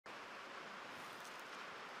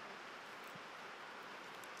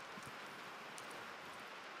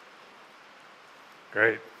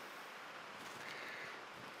Great.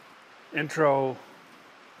 Intro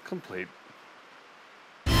complete.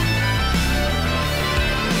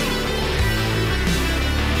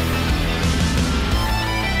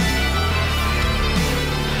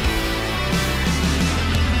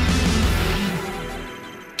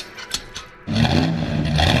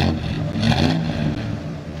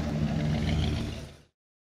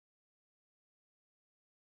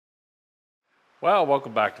 Well,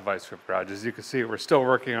 welcome back to Vice Grip Garage. As you can see, we're still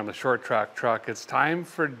working on the short track truck. It's time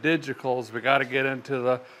for digicals. We got to get into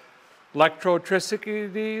the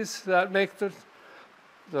electrotricities that make the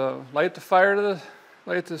light the fires.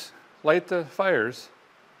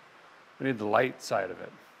 We need the light side of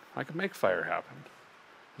it. I can make fire happen,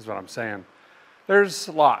 is what I'm saying. There's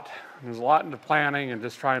a lot. There's a lot into planning and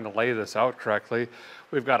just trying to lay this out correctly.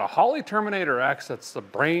 We've got a Holley Terminator X, that's the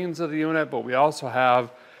brains of the unit, but we also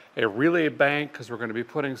have a relay bank because we're going to be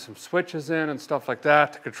putting some switches in and stuff like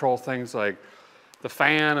that to control things like the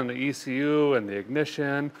fan and the ECU and the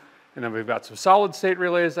ignition. And then we've got some solid state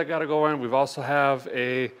relays that got to go in. We've also have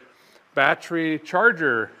a battery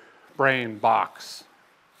charger brain box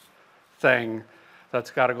thing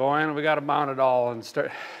that's got to go in. We got to mount it all and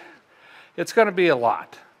start. It's going to be a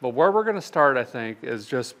lot. But where we're going to start, I think, is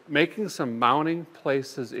just making some mounting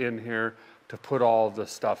places in here to put all of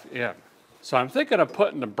this stuff in. So I'm thinking of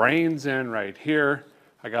putting the brains in right here.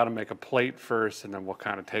 I got to make a plate first and then we'll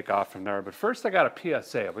kind of take off from there. But first I got a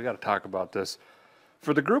PSA. We got to talk about this.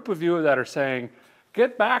 For the group of you that are saying,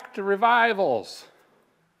 get back to revivals.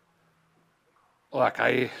 Look,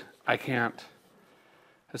 I can't.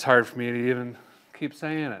 It's hard for me to even keep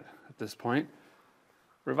saying it at this point.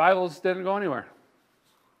 Revivals didn't go anywhere.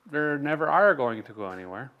 There never are going to go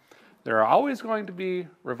anywhere. There are always going to be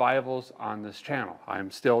revivals on this channel. I'm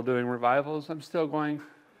still doing revivals. I'm still going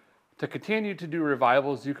to continue to do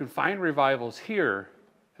revivals. You can find revivals here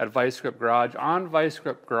at Vice Grip Garage. On Vice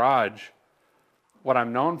Grip Garage, what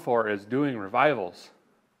I'm known for is doing revivals.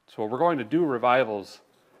 So we're going to do revivals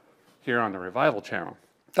here on the Revival channel.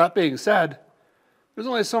 That being said, there's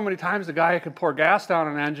only so many times the guy can pour gas down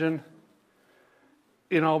an engine.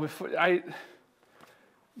 You know, I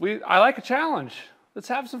like a challenge. Let's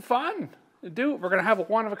have some fun. We're going to have a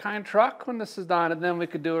one-of-a-kind truck when this is done, and then we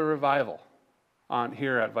could do a revival on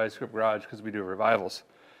here at Vice Grip Garage because we do revivals.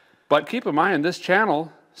 But keep in mind, this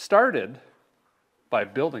channel started by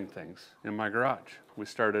building things in my garage. We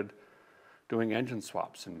started doing engine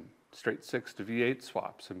swaps and straight 6 to V8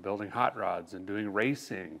 swaps and building hot rods and doing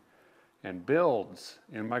racing and builds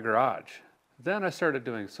in my garage. Then I started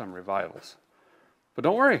doing some revivals. But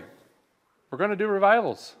don't worry, we're going to do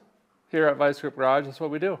revivals. Here at Vice Grip Garage, that's what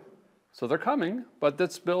we do. So they're coming, but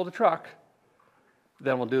let's build a truck.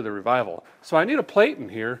 Then we'll do the revival. So I need a plate in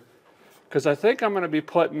here because I think I'm going to be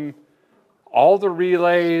putting all the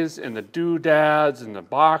relays and the doodads and the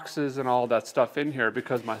boxes and all that stuff in here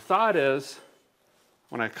because my thought is,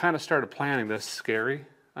 when I kind of started planning this, scary,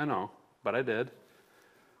 I know, but I did.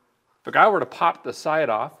 If a guy were to pop the side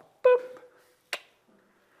off, boop,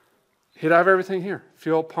 he'd have everything here.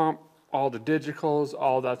 Fuel pump, all the digicals,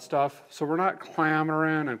 all that stuff. So we're not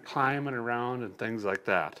clamoring and climbing around and things like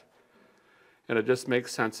that. And it just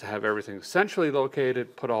makes sense to have everything centrally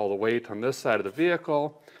located, put all the weight on this side of the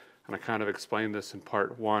vehicle. And I kind of explained this in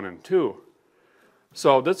part 1 and 2.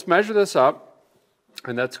 So let's measure this up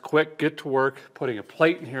and let's quick get to work putting a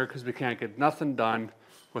plate in here because we can't get nothing done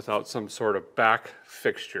without some sort of back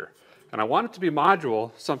fixture. And I want it to be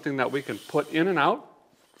modular, something that we can put in and out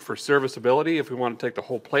for serviceability. If we want to take the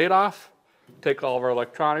whole plate off, take all of our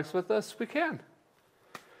electronics with us, we can.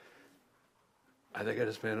 I think I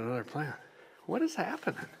just made another plan. What is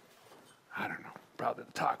happening? I don't know, probably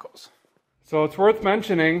the tacos. So it's worth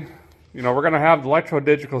mentioning, you know, we're going to have the electro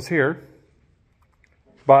digicals here,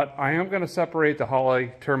 but I am going to separate the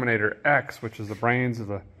Holley Terminator X, which is the brains of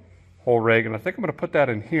the whole rig, and I think I'm going to put that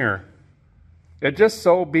in here. It just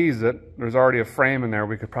so bees it. There's already a frame in there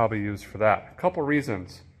we could probably use for that. A couple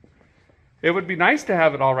reasons. It would be nice to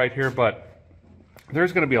have it all right here, but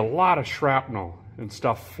there's going to be a lot of shrapnel and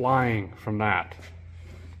stuff flying from that.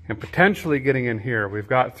 And potentially getting in here. We've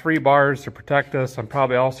got 3 bars to protect us. I'm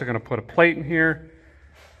probably also going to put a plate in here.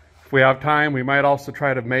 If we have time, we might also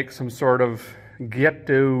try to make some sort of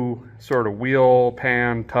get-to sort of wheel,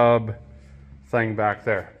 pan, tub thing back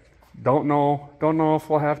there. Don't know if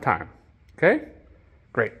we'll have time. Okay?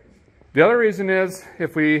 Great. The other reason is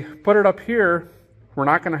if we put it up here, we're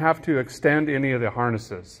not going to have to extend any of the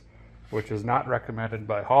harnesses, which is not recommended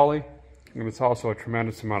by Holley, and it's also a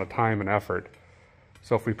tremendous amount of time and effort.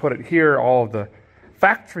 So if we put it here, all of the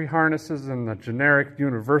factory harnesses and the generic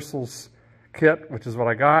universals kit, which is what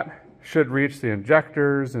I got, should reach the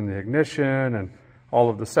injectors and the ignition and all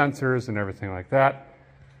of the sensors and everything like that.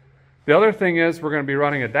 The other thing is we're going to be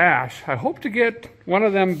running a dash. I hope to get one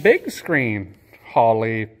of them big screen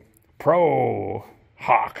Holley Pro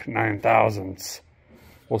Hawk 9000s.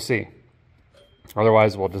 We'll see.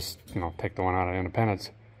 Otherwise, we'll just, take the one out of Independence.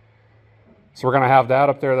 So we're going to have that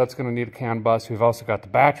up there. That's going to need a CAN bus. We've also got the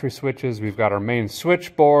battery switches. We've got our main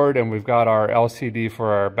switchboard, and we've got our LCD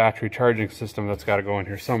for our battery charging system that's got to go in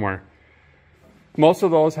here somewhere. Most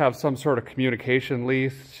of those have some sort of communication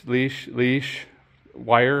leash,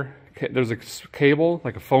 wire. There's a cable,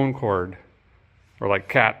 like a phone cord, or like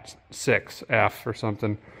Cat 6F or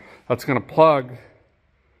something, that's going to plug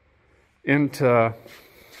into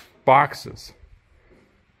boxes.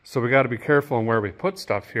 So we got to be careful on where we put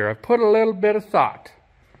stuff here. I've put a little bit of thought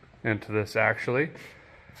into this actually.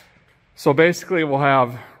 So basically we'll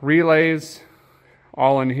have relays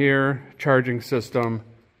all in here, charging system,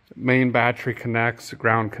 main battery connects,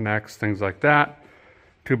 ground connects, things like that.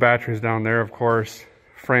 2 batteries down there, of course.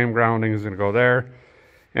 Frame grounding is going to go there.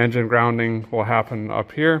 Engine grounding will happen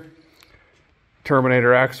up here.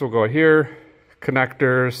 Terminator X will go here.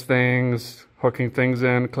 Connectors, things, hooking things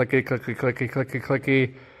in, clicky, clicky, clicky, clicky,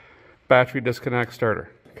 clicky. Battery disconnect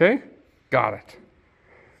starter. Okay? Got it.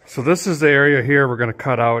 So this is the area here we're going to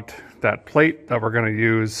cut out that plate that we're going to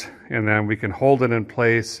use, and then we can hold it in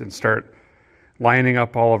place and start lining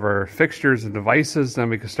up all of our fixtures and devices. Then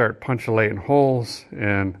we can start punctuating holes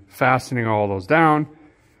and fastening all those down.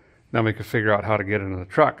 Then we can figure out how to get into the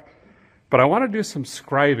truck. But I want to do some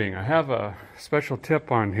scribing. I have a special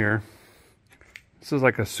tip on here. This is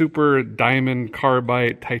like a super diamond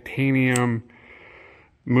carbide titanium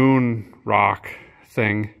moon rock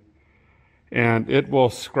thing. And it will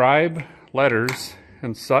scribe letters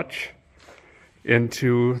and such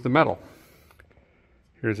into the metal.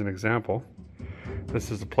 Here's an example. This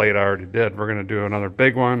is a plate I already did. We're going to do another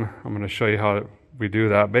big one. I'm going to show you how we do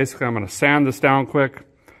that. Basically, I'm going to sand this down quick.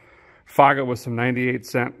 Fog it with some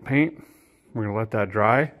 98-cent paint. We're going to let that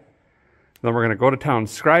dry. Then we're going to go to town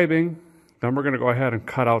scribing. Then we're going to go ahead and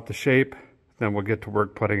cut out the shape. Then we'll get to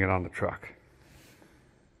work putting it on the truck.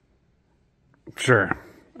 Sure,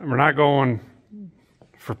 we're not going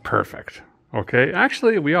for perfect, okay?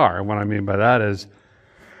 Actually, we are. And what I mean by that is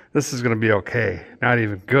this is going to be okay, not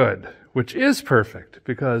even good, which is perfect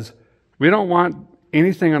because we don't want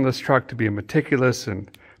anything on this truck to be meticulous and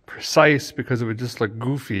precise because it would just look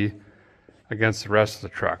goofy against the rest of the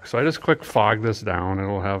truck. So I just quick fog this down.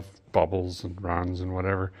 It'll have bubbles and runs and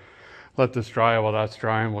whatever. Let this dry while that's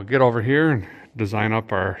drying. We'll get over here and design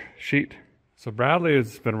up our sheet. So Bradley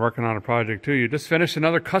has been working on a project too. You just finished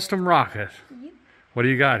another custom rocket. Yep. What do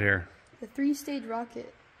you got here? The 3-stage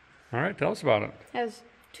rocket. All right, tell us about it. Has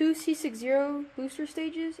 2 C60 booster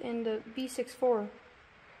stages and a B64.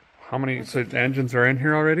 How many engines are in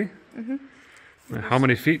here already? Mm-hmm. How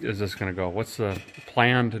many feet is this going to go? What's the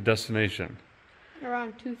planned destination?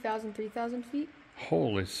 Around 2,000, 3,000 feet.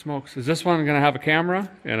 Holy smokes. Is this one going to have a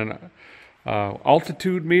camera and an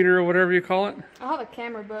altitude meter or whatever you call it? I'll have a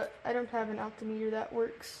camera, but I don't have an altimeter that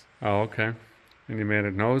works. Oh, okay. And you made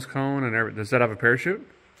a nose cone and everything. Does that have a parachute?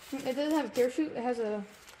 It doesn't have a parachute. It has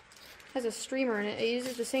a streamer in it. It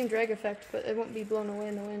uses the same drag effect, but it won't be blown away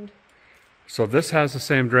in the wind. So this has the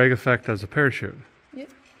same drag effect as a parachute? Yep.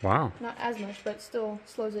 Wow. Not as much, but it still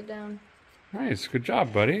slows it down. Nice. Good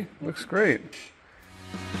job, buddy. Looks great.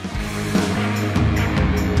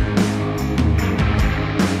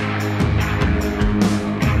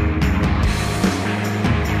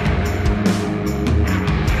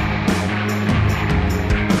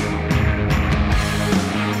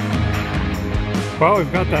 Well,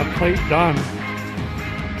 we've got that plate done.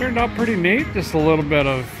 Turned out pretty neat. Just a little bit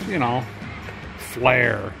of,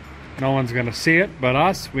 flair. No one's gonna see it but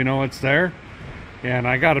us. We know it's there. And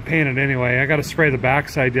I gotta paint it anyway. I gotta spray the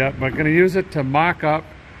backside yet, but I'm gonna use it to mock up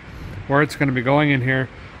where it's gonna be going in here.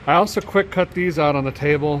 I also quick cut these out on the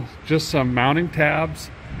table, just some mounting tabs.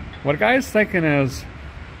 What a guy's thinking is,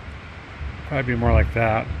 probably be more like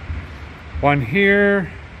that. One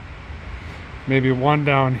here, maybe one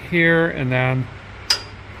down here, and then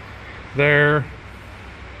there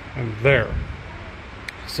and there.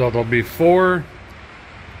 So there'll be 4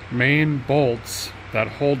 main bolts that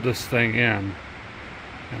hold this thing in.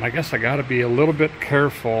 And I guess I gotta be a little bit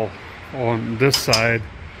careful on this side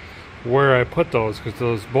where I put those, because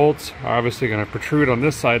those bolts are obviously gonna protrude on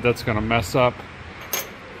this side. That's gonna mess up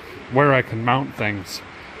where I can mount things.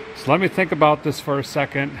 So let me think about this for a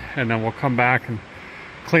second, and then we'll come back and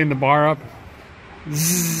clean the bar up.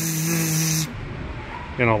 Zzz.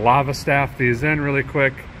 Lava staff these in really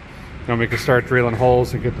quick. Then we can start drilling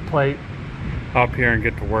holes and get the plate up here and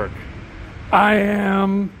get to work. I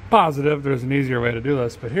am positive there's an easier way to do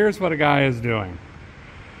this, but here's what a guy is doing.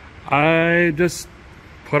 I just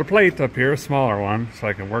put a plate up here, a smaller one, so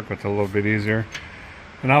I can work with it a little bit easier.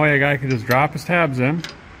 And that way a guy can just drop his tabs in,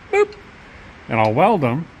 boop, and I'll weld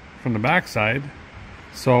them from the backside.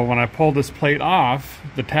 So when I pull this plate off,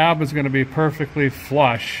 the tab is going to be perfectly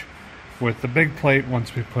flush with the big plate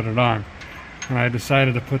once we put it on. And I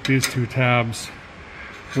decided to put these two tabs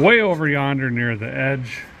way over yonder near the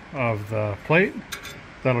edge of the plate.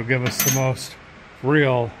 That'll give us the most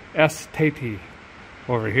real aesthetic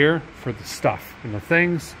over here for the stuff and the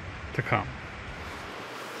things to come.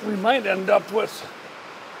 We might end up with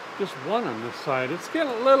just one on this side. It's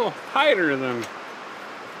getting a little tighter than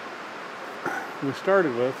we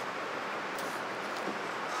started with.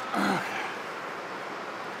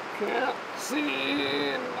 Can't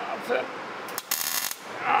see nothing.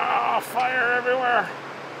 Ah, fire everywhere.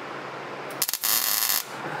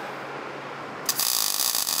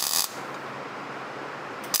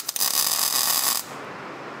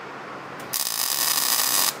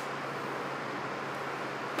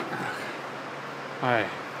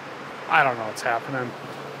 I don't know what's happening.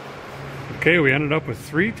 Okay, we ended up with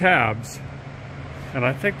 3 tabs, and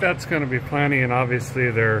I think that's going to be plenty, and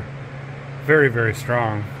obviously they're very, very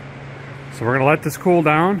strong. So we're going to let this cool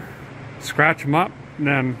down, scratch them up, and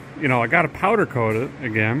then, you know, I got to powder coat it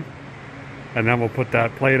again, and then we'll put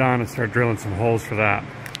that plate on and start drilling some holes for that.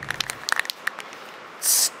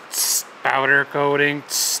 Powder coating.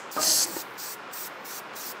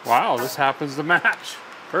 Wow, this happens to match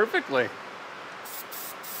perfectly.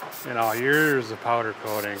 You know, years of powder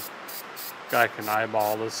coating. Guy can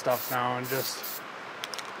eyeball this stuff now and just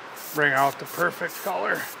bring out the perfect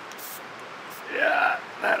color. Yeah,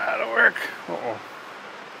 that ought to work. Uh-oh,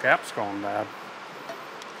 cap's going bad.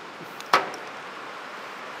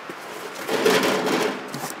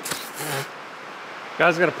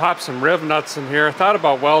 Guys, gotta pop some rib nuts in here. I thought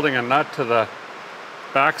about welding a nut to the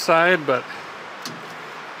backside, but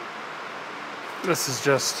this is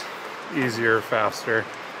just easier, faster.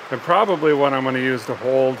 And probably what I'm going to use to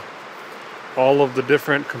hold all of the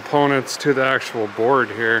different components to the actual board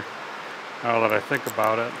here, now that I think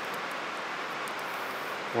about it.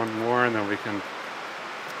 One more and then we can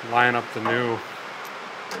line up the new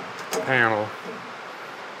panel.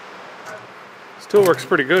 This tool works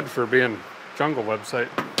pretty good for being a jungle website.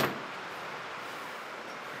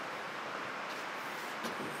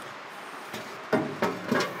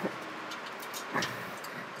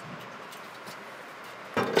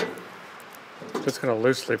 Just gonna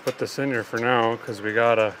loosely put this in here for now because we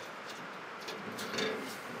gotta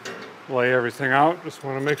lay everything out. Just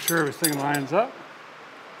want to make sure everything lines up.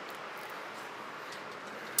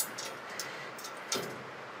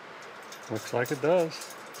 Looks like it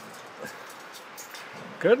does.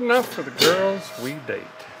 Good enough for the girls we date.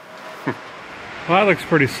 Well, that looks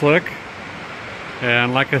pretty slick.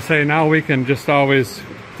 And like I say, now we can just always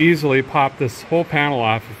easily pop this whole panel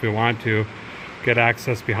off if we want to. Get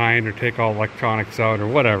access behind or take all electronics out or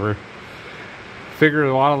whatever. Figure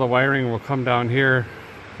a lot of the wiring will come down here,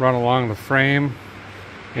 run along the frame,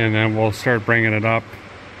 and then we'll start bringing it up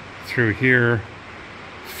through here.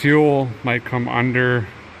 Fuel might come under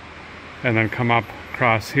and then come up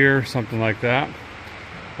across here, something like that.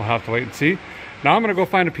 We'll have to wait and see. Now I'm gonna go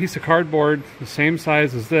find a piece of cardboard the same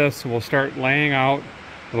size as this, and we'll start laying out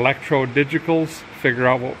electrode digicals, figure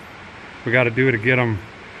out what we gotta do to get them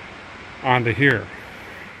onto here.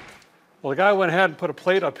 Well, the guy went ahead and put a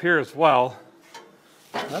plate up here as well.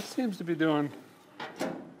 That seems to be doing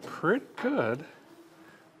pretty good.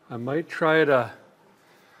 I might try to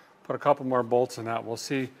put a couple more bolts in that. We'll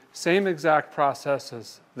see. Same exact process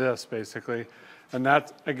as this, basically. And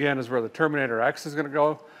that, again, is where the Terminator X is going to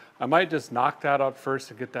go. I might just knock that out first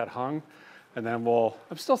to get that hung. And then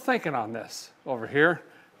I'm still thinking on this over here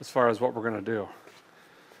as far as what we're going to do.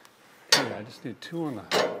 Okay, I just need 2 on the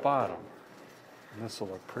bottom. And this will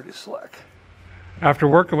look pretty slick. After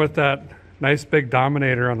working with that nice big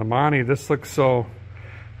Dominator on the Monty, this looks so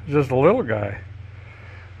just a little guy.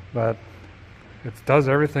 But it does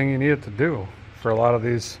everything you need it to do for a lot of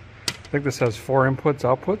these. I think this has 4 inputs,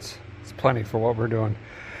 outputs. It's plenty for what we're doing.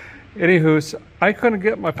 Anywho, I couldn't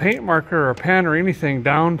get my paint marker or pen or anything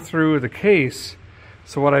down through the case.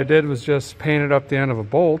 So what I did was just painted up the end of a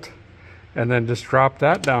bolt and then just drop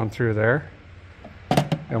that down through there.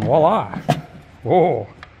 And voila. Whoa,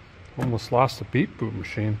 almost lost the beat boot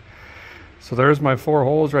machine. So there's my 4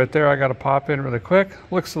 holes right there. I got to pop in really quick.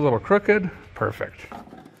 Looks a little crooked. Perfect.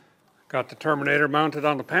 Got the Terminator mounted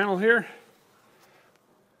on the panel here.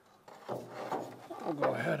 I'll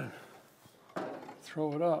go ahead and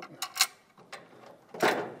throw it up.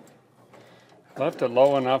 Left it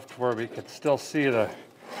low enough to where we could still see the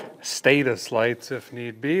status lights if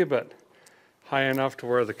need be, but high enough to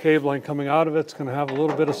where the cabling coming out of it's going to have a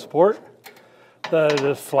little bit of support. That is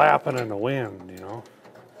just flapping in the wind, you know.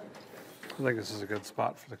 I think this is a good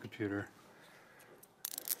spot for the computer.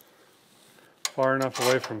 Far enough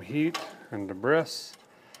away from heat and debris.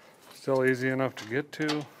 Still easy enough to get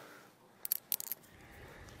to.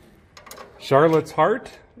 Charlotte's heart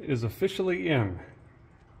is officially in.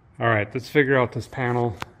 All right, let's figure out this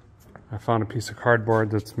panel. I found a piece of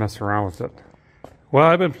cardboard. Let's mess around with it. Well,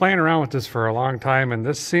 I've been playing around with this for a long time, and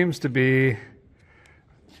this seems to be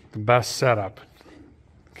the best setup.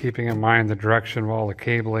 Keeping in mind the direction of all the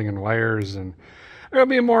cabling and wires, and there'll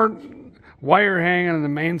be more wire hanging in the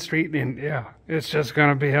main street, and yeah, it's just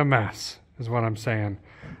gonna be a mess, is what I'm saying.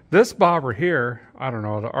 This bobber here, I don't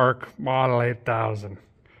know, the ARC Model 8000.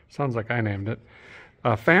 Sounds like I named it.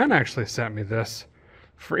 A fan actually sent me this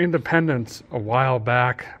for Independence a while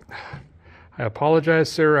back. I apologize,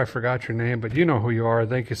 sir, I forgot your name, but you know who you are.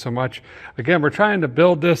 Thank you so much. Again, we're trying to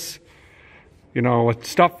build this, you know, with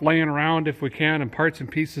stuff laying around if we can, and parts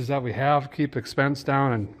and pieces that we have, keep expense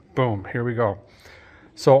down, and boom, here we go.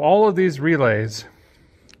 So all of these relays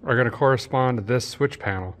are going to correspond to this switch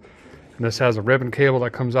panel. And this has a ribbon cable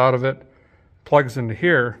that comes out of it, plugs into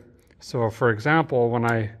here. So for example,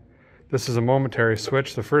 this is a momentary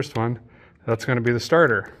switch, the first one, that's going to be the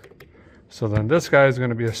starter. So then this guy is going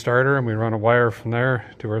to be a starter, and we run a wire from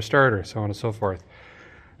there to our starter, so on and so forth.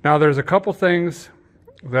 Now there's a couple things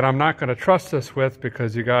that I'm not going to trust this with,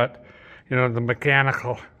 because you got, you know, the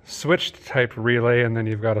mechanical switched type relay, and then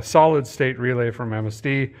you've got a solid state relay from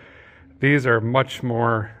MSD. These are much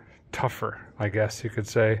more tougher, I guess you could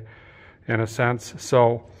say, in a sense.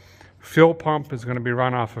 So fuel pump is going to be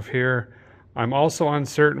run off of here. I'm also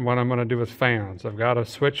uncertain what I'm going to do with fans. I've got a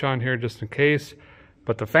switch on here just in case,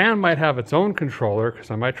 but the fan might have its own controller,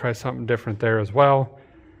 because I might try something different there as well.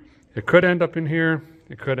 It could end up in here.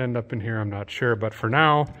 It could end up in here, I'm not sure. But for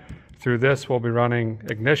now, through this, we'll be running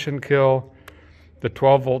ignition kill, the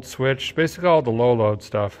 12-volt switch, basically all the low-load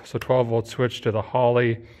stuff. So 12-volt switch to the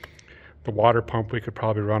Holly. The water pump we could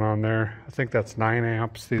probably run on there. I think that's 9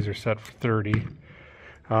 amps. These are set for 30.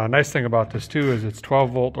 Nice thing about this too is it's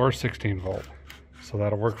 12 volt or 16 volt. So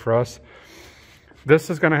that'll work for us. This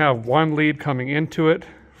is going to have one lead coming into it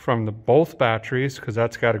from both batteries, because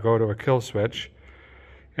that's got to go to a kill switch.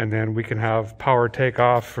 And then we can have power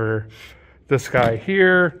takeoff for this guy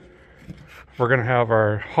here. We're going to have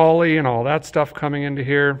our Holly and all that stuff coming into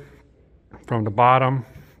here from the bottom.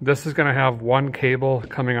 This is going to have one cable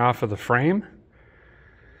coming off of the frame,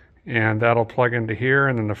 and that'll plug into here,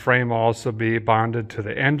 and then the frame will also be bonded to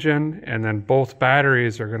the engine, and then both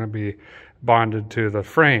batteries are going to be bonded to the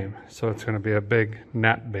frame. So it's going to be a big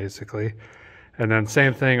net basically. And then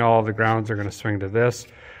same thing, all of the grounds are going to swing to this.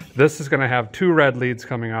 This is going to have 2 red leads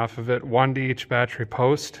coming off of it, 1 to each battery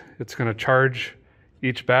post. It's going to charge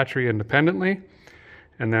each battery independently,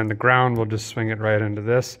 and then the ground will just swing it right into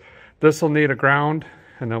this. This will need a ground,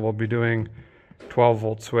 and then we'll be doing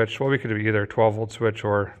 12-volt switch. Well, we could do either 12-volt switch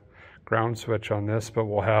or ground switch on this, but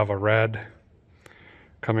we'll have a red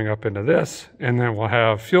coming up into this, and then we'll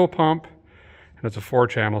have fuel pump, and it's a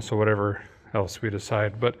 4-channel, so whatever else we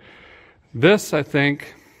decide. But this, I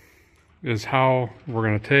think, is how we're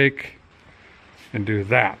going to take and do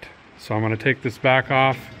that. So I'm going to take this back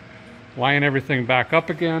off, line everything back up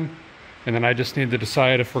again, and then I just need to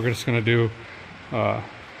decide if we're just going to do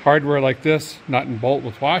hardware like this, nut and bolt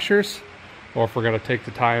with washers, or if we're going to take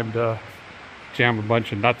the time to jam a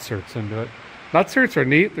bunch of nut certs into it. Nut certs are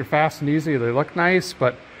neat, they're fast and easy, they look nice,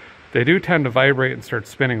 but they do tend to vibrate and start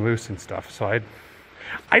spinning loose and stuff, so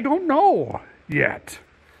I don't know yet.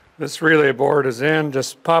 This relay board is in,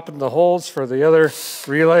 just popping the holes for the other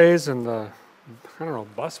relays and the, I don't know,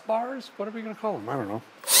 bus bars? What are we going to call them? I don't know.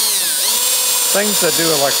 Things that do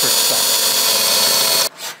electric stuff.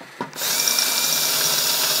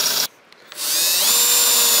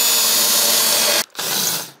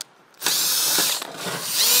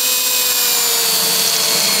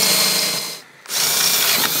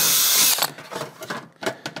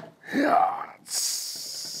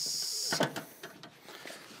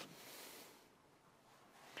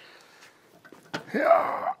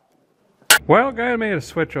 Well, guy made a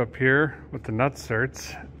switch up here with the nut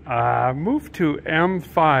certs. Moved to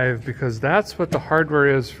M5 because that's what the hardware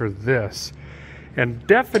is for this. And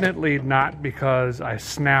definitely not because I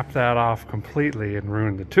snapped that off completely and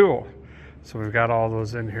ruined the tool. So we've got all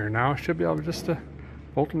those in here now. Should be able just to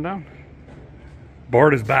bolt them down.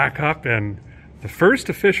 Board is back up, and the first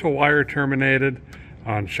official wire terminated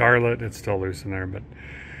on Charlotte. It's still loose in there, but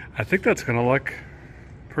I think that's going to look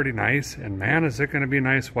pretty nice, and man, is it going to be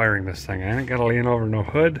nice wiring this thing. I ain't got to lean over no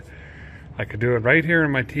hood. I could do it right here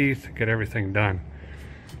in my teeth, get everything done.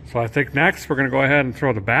 So I think next we're going to go ahead and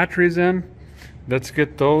throw the batteries in. Let's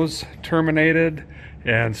get those terminated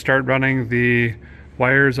and start running the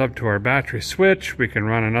wires up to our battery switch. We can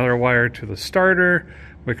run another wire to the starter.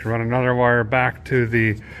 We can run another wire back to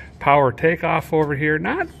the power takeoff over here.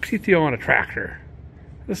 Not PTO on a tractor.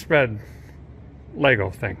 This red Lego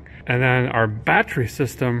thing. And then our battery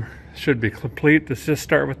system should be complete. Let's just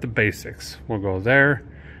start with the basics. We'll go there,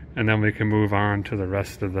 and then we can move on to the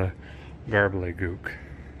rest of the gook.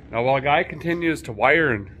 Now while a guy continues to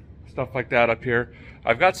wire and stuff like that up here,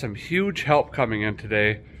 I've got some huge help coming in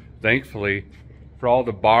today, thankfully, for all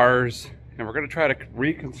the bars, and we're going to try to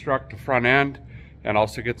reconstruct the front end and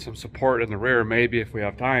also get some support in the rear, maybe if we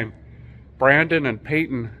have time. Brandon and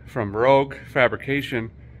Peyton from Rogue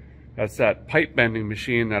Fabrication, that's that pipe bending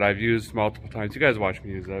machine that I've used multiple times. You guys watch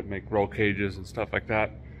me use that, make roll cages and stuff like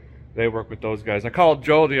that. They work with those guys. I called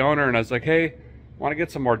Joe, the owner, and I was like, hey, want to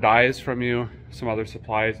get some more dies from you, some other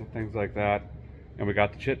supplies and things like that. And we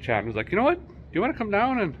got the chit chat, and he was like, you know what, do you want to come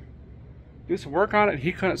down and do some work on it?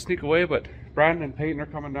 He couldn't sneak away, but Brandon and Peyton are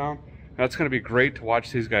coming down. That's going to be great to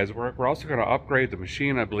watch these guys work. We're also going to upgrade the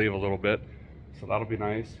machine, I believe, a little bit. So that'll be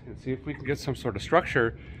nice. And see if we can get some sort of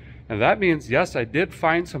structure. And that means, yes, I did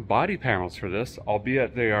find some body panels for this,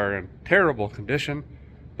 albeit they are in terrible condition.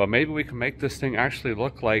 But maybe we can make this thing actually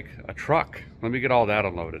look like a truck. Let me get all that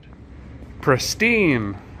unloaded.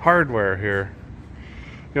 Pristine hardware here.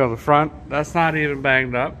 You know, the front, that's not even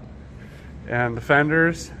banged up. And the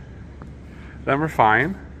fenders, them are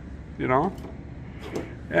fine, you know.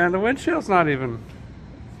 And the windshield's not even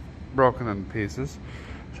broken in pieces.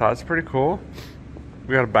 So that's pretty cool.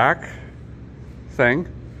 We got a back thing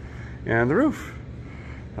and the roof.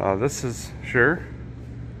 This is sure.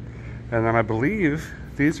 And then I believe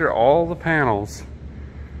these are all the panels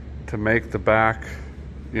to make the back,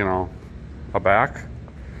 you know, a back.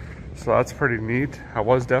 So that's pretty neat. I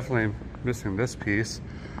was definitely missing this piece.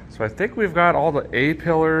 So I think we've got all the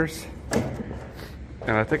A-pillars.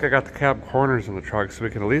 And I think I got the cab corners in the truck, so we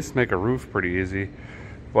can at least make a roof pretty easy.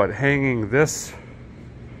 But hanging this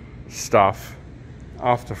stuff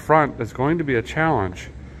off the front is going to be a challenge.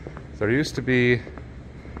 There used to be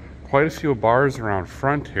quite a few bars around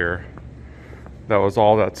front here. That was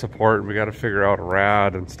all that support. We got to figure out a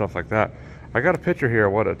rad and stuff like that. I got a picture here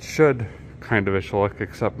of what it should kind of look,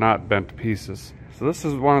 except not bent to pieces. So this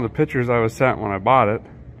is one of the pictures I was sent when I bought it.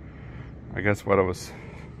 I guess what it was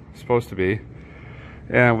supposed to be.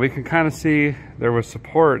 And we can kind of see there was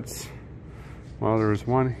supports. Well, there was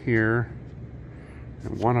one here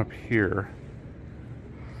and one up here.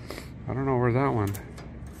 I don't know where that one.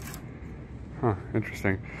 Huh,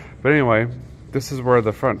 interesting. But anyway, this is where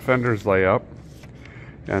the front fenders lay up.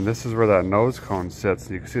 And this is where that nose cone sits.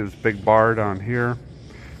 You can see this big bar down here.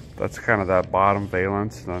 That's kind of that bottom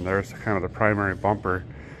valence. And then there's kind of the primary bumper.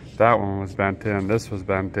 That one was bent in, this was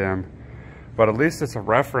bent in. But at least it's a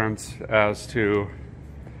reference as to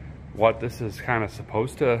what this is kind of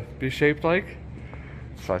supposed to be shaped like.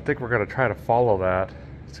 So I think we're going to try to follow that.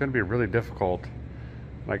 It's going to be really difficult.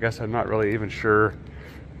 I guess I'm not really even sure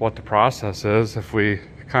what the process is. If we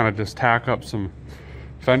kind of just tack up some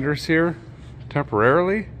fenders here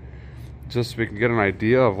temporarily, just so we can get an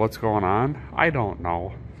idea of what's going on. I don't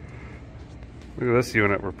know. Look at this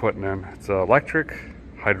unit we're putting in. It's electric,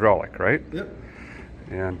 hydraulic, right? Yep.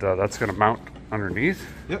 And that's going to mount underneath.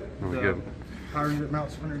 Yep. Power unit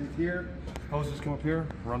mounts underneath here. Hoses come up here.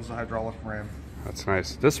 Runs the hydraulic ram. That's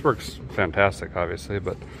nice. This works fantastic, obviously,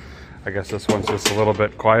 but I guess this one's just a little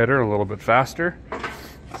bit quieter, a little bit faster.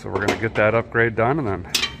 So we're going to get that upgrade done and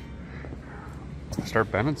then start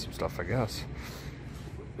bending some stuff, I guess.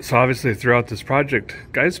 So obviously throughout this project,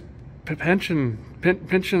 guys, pinching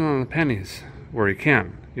on the pennies where you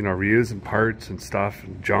can. You know, reusing parts and stuff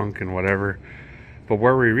and junk and whatever. But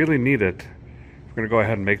where we really need it, we're going to go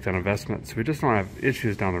ahead and make that investment so we just don't have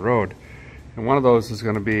issues down the road. And one of those is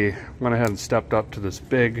going to be, went ahead and stepped up to this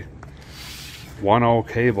big 1.0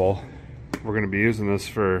 cable. We're going to be using this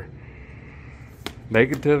for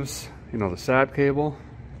negatives, you know, the sad cable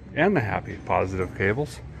and the happy positive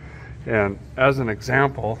cables. And as an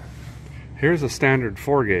example, here's a standard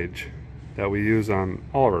 4 gauge that we use on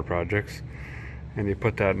all of our projects. And you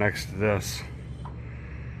put that next to this.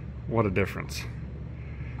 What a difference.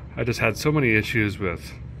 I just had so many issues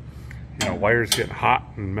with, you know, wires getting hot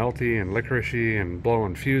and melty and licoricey and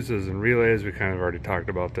blowing fuses and relays. We kind of already talked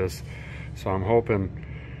about this. So I'm hoping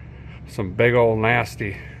some big old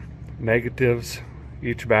nasty negatives.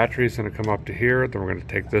 Each battery is going to come up to here. Then we're going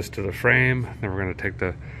to take this to the frame. Then we're going to take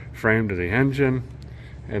the frame to the engine.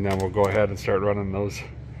 and then we'll go ahead and start running those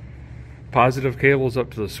positive cables up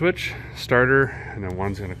to the switch starter, and then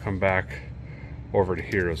one's going to come back over to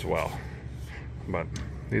here as well. But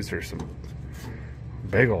these are some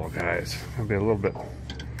big old guys. It'll be a little bit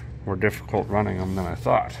more difficult running them than I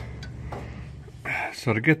thought.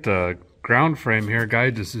 So to get the ground frame here, guy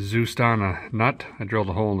just Zeused on a nut. I drilled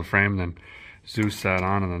a hole in the frame, then Zeused that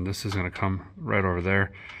on, and then this is going to come right over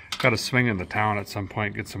there. Got to swing into town at some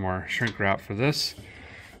point, get some more shrink wrap for this.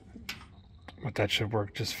 But that should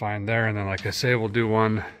work just fine there. And then, like I say, we'll do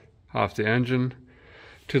one off the engine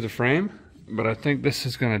to the frame. But I think this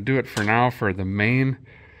is going to do it for now for the main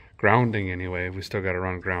grounding anyway. We still got to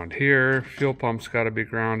run ground here. Fuel pump's got to be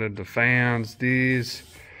grounded. The fans, these.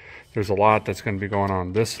 There's a lot that's going to be going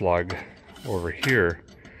on this lug over here.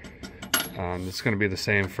 It's going to be the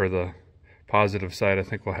same for the positive side. I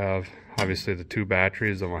think we'll have, obviously, the 2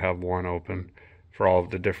 batteries, and we'll have one open for all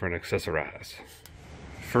of the different accessories.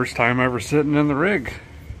 First time ever sitting in the rig.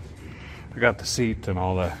 I got the seat and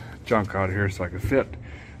all the junk out here so I could fit.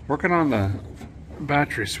 Working on the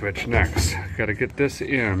battery switch next. Got to get this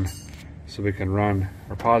in so we can run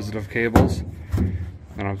our positive cables.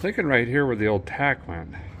 And I'm thinking right here where the old tack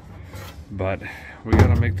went. But we got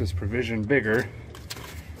to make this provision bigger.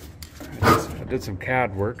 I did some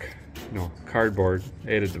CAD work, cardboard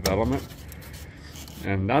aided development.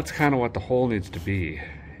 And that's kind of what the hole needs to be.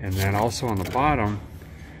 And then also on the bottom,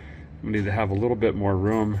 we need to have a little bit more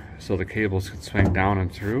room so the cables can swing down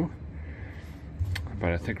and through.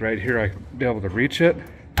 But I think right here I can be able to reach it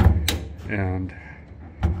and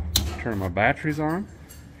turn my batteries on.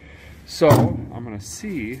 So I'm going to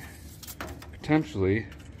see potentially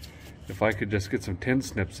if I could just get some tin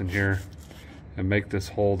snips in here and make this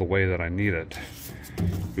hole the way that I need it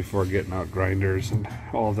before getting out grinders and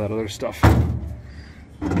all of that other stuff.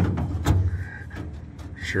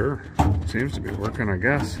 Sure, seems to be working, I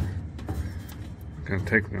guess. Gonna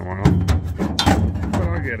take me a while, but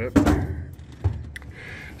I'll get it.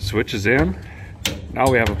 Switch is in. Now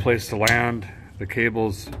we have a place to land the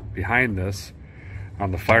cables behind this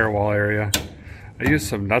on the firewall area. I used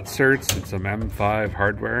some nut certs and some M5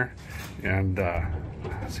 hardware, and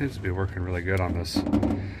it seems to be working really good on this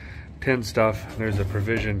tin stuff. There's a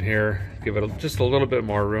provision here. Give it just a little bit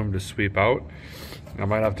more room to sweep out. I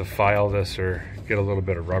might have to file this or get a little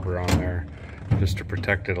bit of rubber on there just to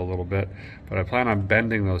protect it a little bit. But I plan on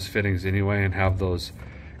bending those fittings anyway and have those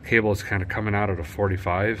cables kind of coming out at a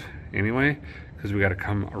 45 anyway, because we got to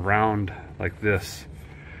come around like this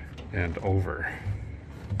and over.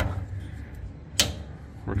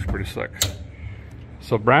 Works pretty slick.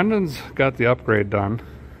 So Brandon's got the upgrade done,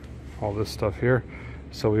 all this stuff here.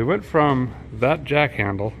 So we went from that jack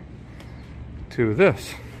handle to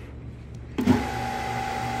this.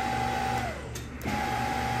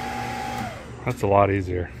 That's a lot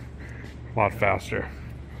easier, a lot faster.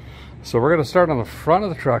 So we're going to start on the front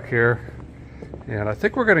of the truck here, and I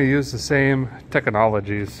think we're going to use the same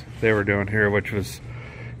technologies they were doing here, which was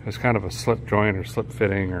kind of a slip joint or slip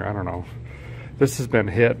fitting, or I don't know. This has been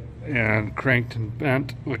hit and cranked and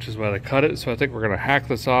bent, which is why they cut it. So I think we're going to hack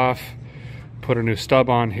this off, put a new stub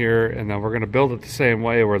on here, and then we're going to build it the same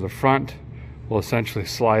way where the front will essentially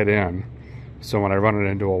slide in. So when I run it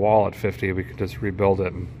into a wall at 50, we can just rebuild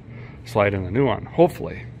it and slide in a new one.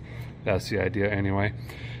 Hopefully, that's the idea anyway.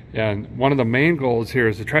 And one of the main goals here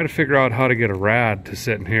is to try to figure out how to get a rad to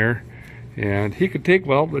sit in here. And he could TIG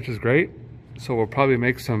weld, which is great. So we'll probably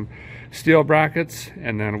make some steel brackets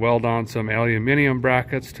and then weld on some aluminum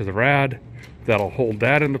brackets to the rad. That'll hold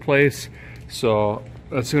that into place. So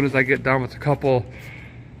as soon as I get done with a couple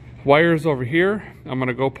wires over here, I'm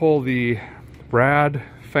gonna go pull the rad,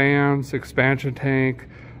 fans, expansion tank,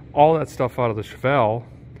 all that stuff out of the Chevelle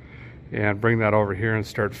and bring that over here and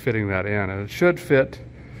start fitting that in. And it should fit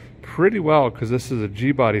pretty well because this is a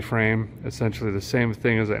G-body frame, essentially the same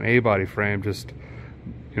thing as an A-body frame, just,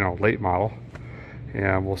 late model.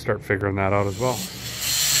 And we'll start figuring that out as well.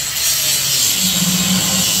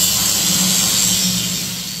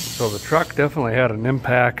 So the truck definitely had an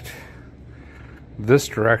impact this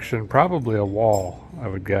direction, probably a wall, I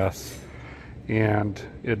would guess. And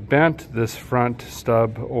it bent this front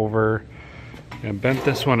stub over and bent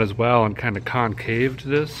this one as well and kind of concaved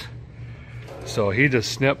this. So he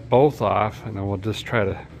just snipped both off, and then we'll just try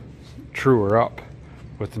to true her up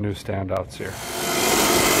with the new standouts here.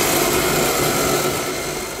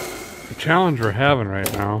 The challenge we're having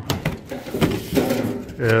right now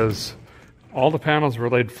is all the panels were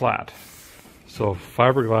laid flat. So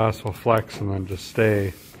fiberglass will flex and then just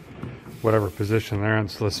stay whatever position they're in.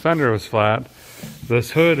 So this fender was flat.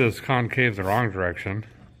 This hood is concave the wrong direction.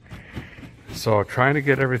 So trying to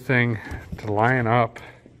get everything to line up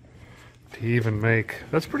to even make,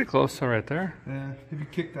 that's pretty close to right there. Yeah, if you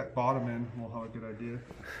kick that bottom in, we'll have a good idea.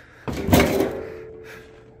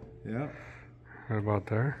 Yeah. Right about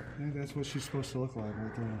there. I think that's what she's supposed to look like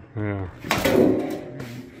right there. Yeah.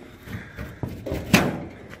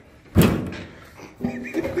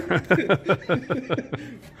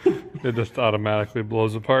 It just automatically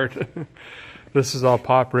blows apart. This is all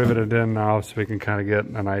pop riveted in now, so we can kind of get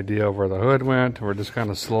an idea of where the hood went. We're just kind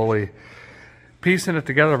of slowly piecing it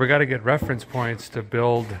together. We got to get reference points to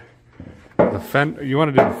build the fender. You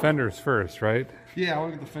want to do the fenders first, right? Yeah, I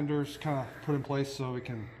want to get the fenders kind of put in place so we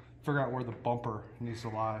can figure out where the bumper needs to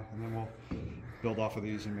lie, and then we'll build off of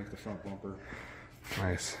these and make the front bumper.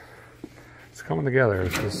 Nice. It's coming together.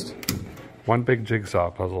 It's just one big jigsaw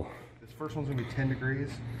puzzle. This first one's gonna be 10 degrees.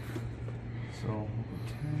 So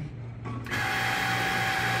 10.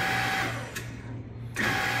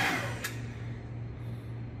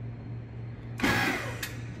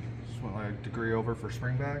 Just went like a degree over for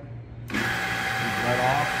spring bag. Right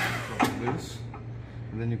off, so it's loose.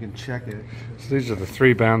 And then you can check it. So these are the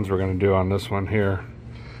 3 bends we're going to do on this one here.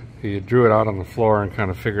 He drew it out on the floor and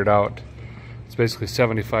kind of figured out it's basically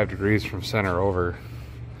 75 degrees from center over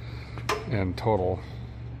in total.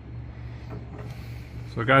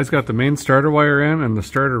 So the guy's got the main starter wire in and the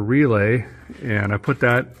starter relay, and I put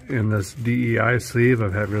that in this DEI sleeve.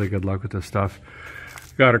 I've had really good luck with this stuff.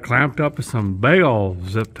 Got her clamped up with some big old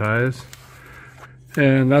zip ties,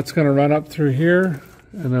 and that's going to run up through here,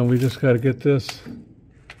 and then we just got to get this,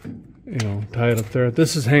 you know, tied up there.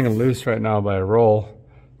 This is hanging loose right now by a roll.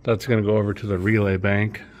 That's going to go over to the relay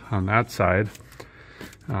bank on that side.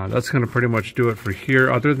 That's going to pretty much do it for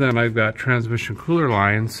here, other than I've got transmission cooler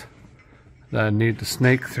lines that I need to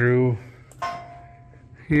snake through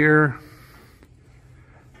here,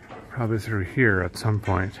 probably through here at some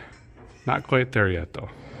point. Not quite there yet though.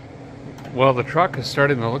 Well, the truck is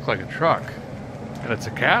starting to look like a truck, and it's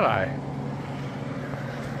a cat eye.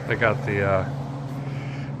 They got the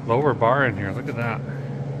lower bar in here, look at that.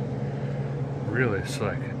 Really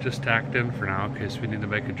slick. Just tacked in for now in case we need to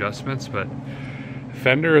make adjustments, but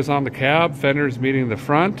fender is on the cab, fender is meeting the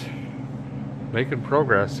front. Making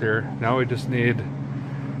progress here. Now we just need,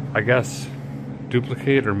 I guess,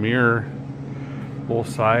 duplicate or mirror both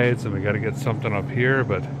sides, and we got to get something up here,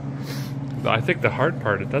 but I think the hard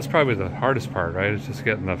part, that's probably the hardest part, right? It's just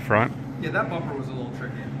getting the front. Yeah, that bumper was a little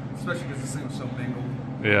tricky, especially because this thing was so bingled.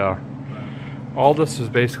 Yeah. All this is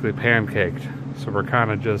basically pancaked, so we're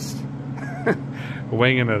kind of just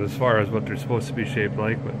winging it as far as what they're supposed to be shaped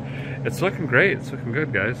like, but it's looking great. It's looking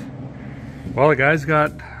good, guys. Well, the guy's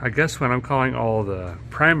got, I guess when I'm calling all the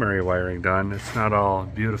primary wiring done, it's not all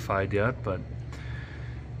beautified yet, but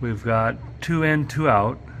we've got 2 in, 2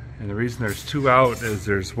 out. And the reason there's 2 out is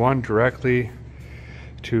there's one directly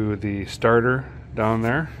to the starter down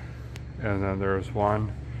there, and then there's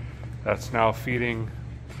one that's now feeding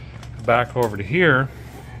back over to here.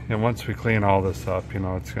 And once we clean all this up, you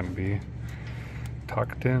know, it's going to be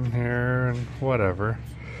tucked in here and whatever.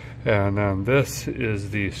 And then this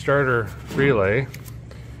is the starter relay,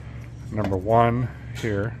 number 1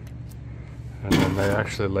 here. And then they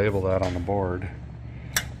actually label that on the board,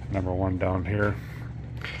 number 1 down here.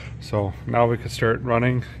 So now we can start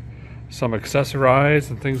running some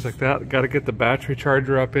accessorize and things like that. Got to get the battery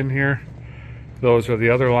charger up in here. Those are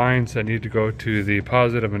the other lines that need to go to the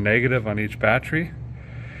positive and negative on each battery.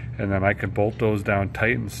 And then I can bolt those down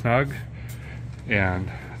tight and snug.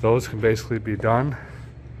 And those can basically be done.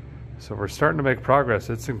 So we're starting to make progress.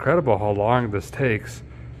 It's incredible how long this takes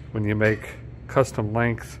when you make custom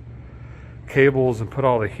length cables and put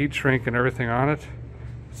all the heat shrink and everything on it.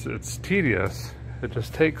 It's tedious. It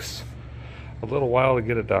just takes a little while to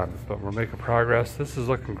get it done, but we're making progress. This is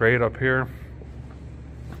looking great up here.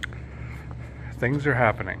 Things are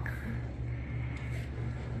happening.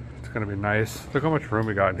 It's gonna be nice. Look how much room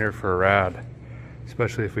we got in here for a rad,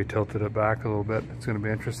 especially if we tilted it back a little bit. It's gonna be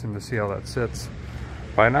interesting to see how that sits.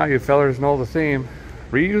 By now you fellers know the theme,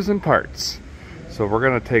 reusing parts. So we're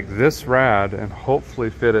gonna take this rad and hopefully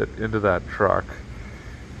fit it into that truck.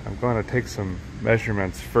 I'm going to take some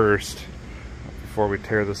measurements first before we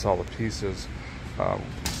tear this all to pieces. A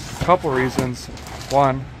couple reasons.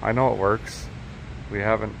 One, I know it works. We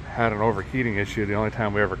haven't had an overheating issue. The only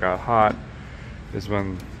time we ever got hot is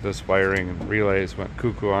when this wiring and relays went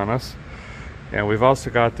cuckoo on us. And we've also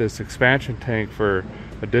got this expansion tank for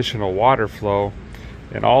additional water flow,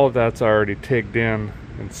 and all of that's already tigged in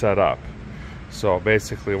and set up. So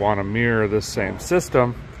basically want to mirror this same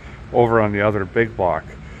system over on the other big block.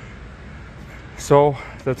 So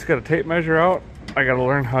let's get a tape measure out. I got to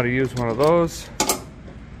learn how to use one of those.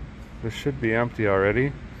 This should be empty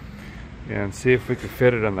already. and see if we can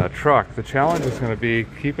fit it in that truck. The challenge is going to be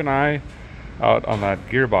keep an eye out on that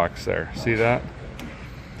gearbox there. See that?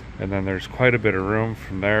 And then there's quite a bit of room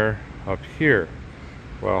from there up here.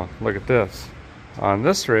 Well, look at this. On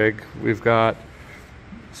this rig, we've got,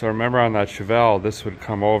 so remember on that Chevelle, this would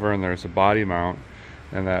come over and there's a body mount,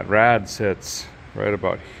 and that rad sits right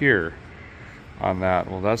about here on that.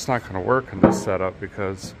 Well, that's not going to work in this setup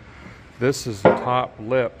because this is the top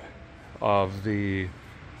lip of the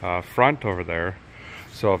front over there.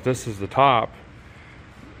 So if this is the top,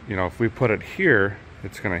 you know, if we put it here,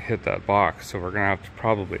 it's going to hit that box. So we're going to have to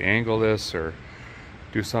probably angle this or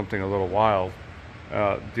do something a little wild.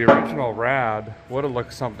 The original rad would have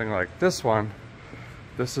looked something like this one.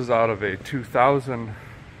 This is out of a 2000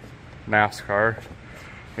 NASCAR,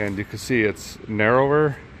 and you can see it's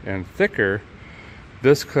narrower and thicker.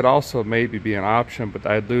 This could also maybe be an option, but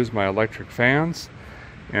I'd lose my electric fans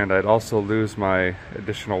and I'd also lose my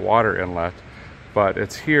additional water inlet. But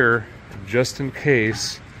it's here just in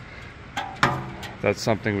case that's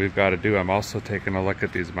something we've got to do. I'm also taking a look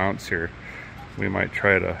at these mounts here. We might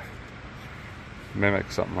try to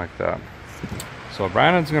mimic something like that. So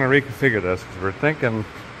Brandon's going to reconfigure this because we're thinking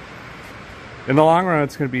in the long run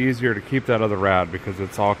it's going to be easier to keep that other rad because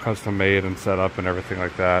it's all custom made and set up and everything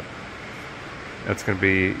like that. It's going to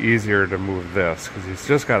be easier to move this because he's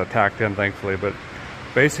just got it tacked in, thankfully. But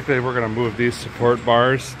basically we're going to move these support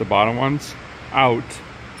bars, the bottom ones, out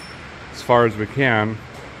as far as we can.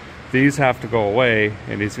 These have to go away,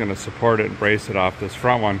 and he's going to support it and brace it off this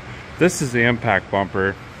front one. This is the impact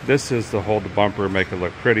bumper. This is to hold the bumper, make it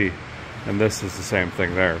look pretty, and this is the same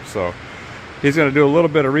thing there. So he's going to do a little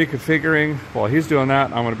bit of reconfiguring. While he's doing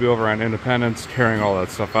that, I'm going to be over on Independence carrying all that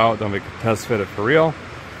stuff out. Then we can test fit it for real,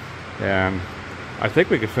 and I think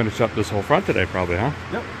we could finish up this whole front today probably, huh?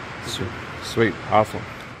 Yep. Sweet. Awesome.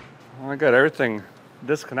 Well, I got everything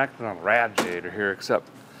disconnected on the radiator here except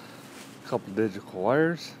a couple digital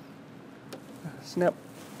wires. Snip.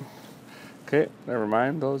 Okay, never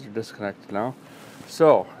mind. Those are disconnected now.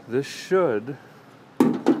 So this should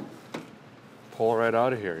pull right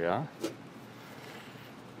out of here, yeah?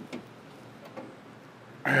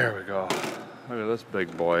 There we go. Look at this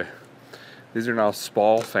big boy. These are now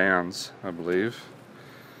Spall fans, I believe.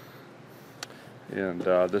 And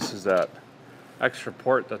this is that extra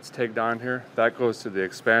port that's tagged on here. That goes to the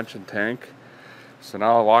expansion tank. So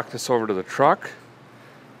now I'll walk this over to the truck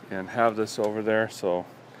and have this over there so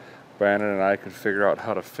Brandon and I can figure out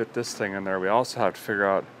how to fit this thing in there. We also have to figure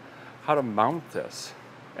out how to mount this.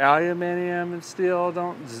 Aluminum and steel,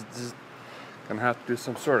 gonna have to do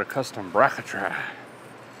some sort of custom bracketry.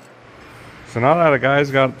 So now that the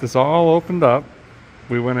guys got this all opened up,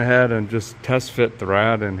 we went ahead and just test fit the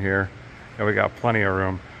rad in here, and we got plenty of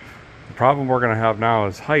room. The problem we're gonna have now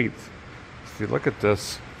is height. If you look at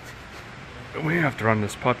this, we have to run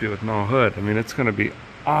this puppy with no hood. I mean, it's gonna be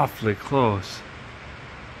awfully close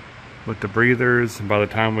with the breathers, and by the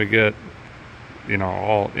time we get, you know,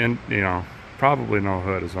 all in, you know, probably no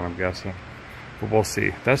hood is what I'm guessing, but we'll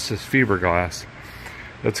see. That's just fiberglass.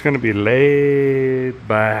 It's gonna be laid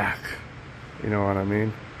back. You know what I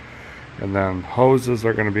mean? And then hoses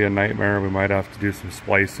are going to be a nightmare. We might have to do some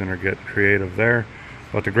splicing or get creative there.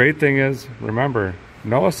 But the great thing is, remember,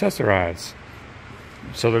 no accessorize.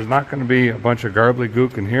 So there's not going to be a bunch of garbly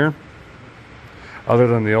gook in here, other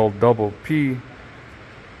than the old double P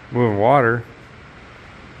moving water.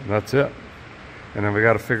 And that's it. And then we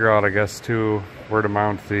got to figure out, I guess, too, where to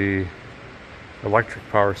mount the electric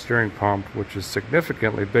power steering pump, which is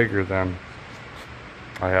significantly bigger than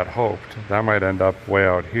I had hoped. That might end up way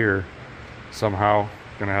out here somehow.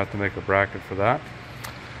 Gonna have to make a bracket for that,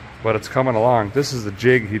 but it's coming along. This is the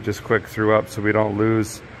jig he just quick threw up so we don't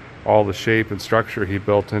lose all the shape and structure he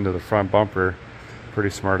built into the front bumper.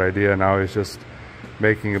 Pretty smart idea. Now he's just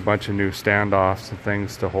making a bunch of new standoffs and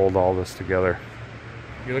things to hold all this together.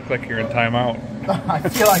 You look like you're in timeout. I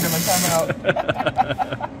feel like I'm in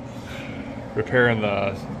timeout. Repairing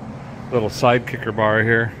the little side kicker bar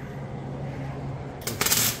here.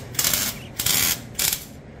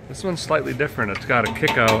 This one's slightly different. It's got a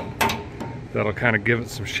kick out that'll kind of give it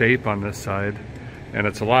some shape on this side, and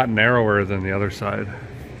it's a lot narrower than the other side.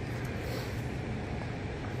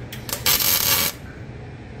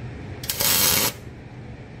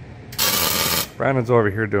 Brandon's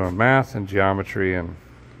over here doing math and geometry and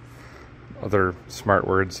other smart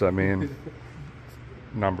words, I mean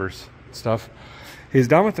numbers stuff. He's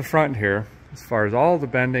done with the front here as far as all the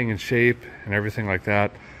bending and shape and everything like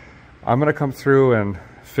that. I'm gonna come through and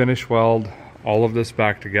finish weld all of this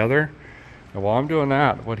back together. And while I'm doing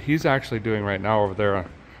that, what he's actually doing right now over there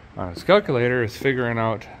on his calculator is figuring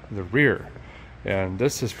out the rear. And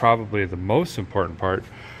this is probably the most important part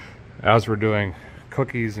as we're doing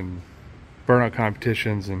cookies and burnout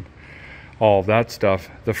competitions and all of that stuff.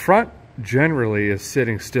 The front generally is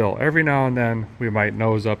sitting still. Every now and then we might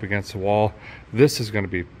nose up against the wall. This is going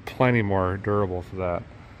to be plenty more durable for that.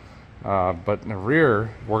 But in the rear,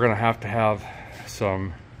 we're going to have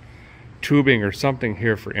some tubing or something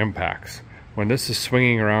here for impacts. When this is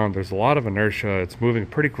swinging around, there's a lot of inertia. It's moving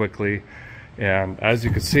pretty quickly. And as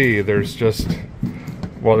you can see, there's just,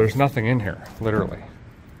 well, there's nothing in here, literally.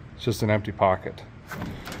 It's just an empty pocket.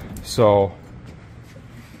 So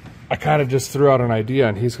I kind of just threw out an idea,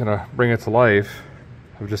 and he's gonna bring it to life,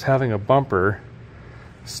 of just having a bumper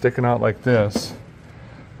sticking out like this,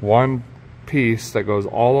 one piece that goes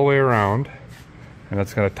all the way around, and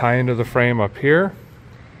it's gonna tie into the frame up here,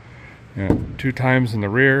 and 2 times in the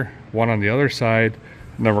rear, 1 on the other side,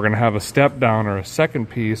 and then we're gonna have a step down or a second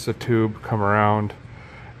piece of tube come around,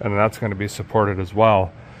 and that's gonna be supported as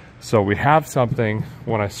well. So we have something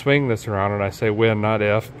when I swing this around, and I say when, not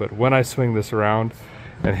if, but when I swing this around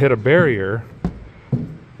and hit a barrier,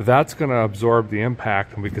 that's going to absorb the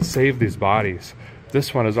impact, and we could save these bodies.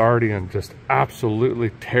 This one is already in just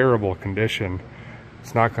absolutely terrible condition.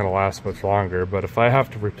 It's not going to last much longer, but if I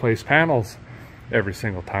have to replace panels every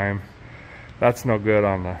single time, that's no good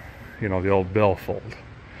on the, you know, the old billfold.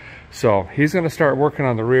 So he's going to start working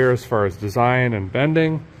on the rear as far as design and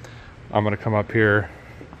bending. I'm going to come up here,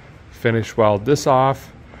 finish weld this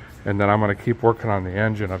off, and then I'm going to keep working on the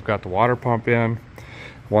engine. I've got the water pump in.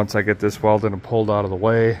 Once I get this welded and pulled out of the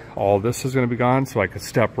way, all this is going to be gone, so I could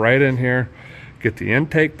step right in here, get the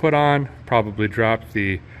intake put on, probably drop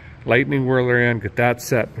the lightning whirler in, get that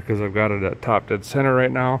set because I've got it at top dead center right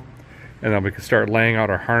now, and then we can start laying out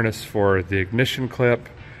our harness for the ignition clip,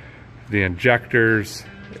 the injectors,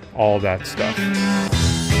 all that stuff.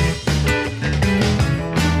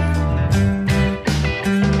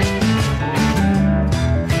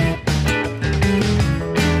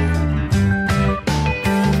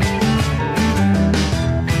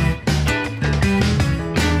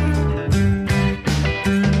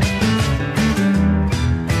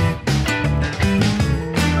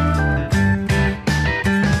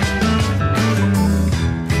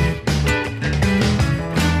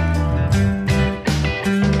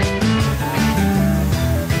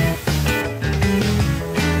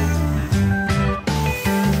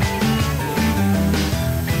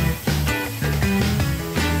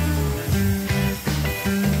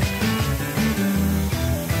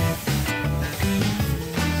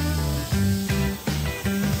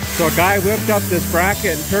 So a guy whipped up this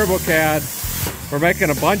bracket in TurboCAD. We're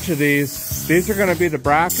making a bunch of these. These are going to be the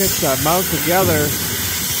brackets that mount together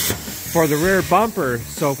for the rear bumper.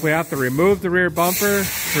 So if we have to remove the rear bumper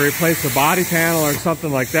to replace the body panel or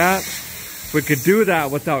something like that, we could do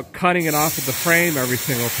that without cutting it off of the frame every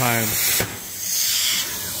single time.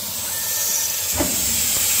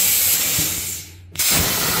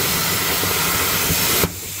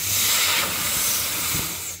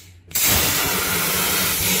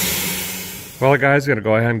 Well, the guy's going to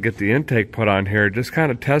go ahead and get the intake put on here, just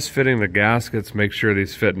kind of test fitting the gaskets, make sure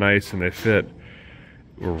these fit nice, and they fit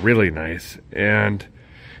really nice. And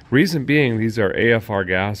reason being, these are AFR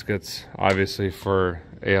gaskets, obviously for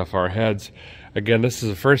AFR heads. Again, this is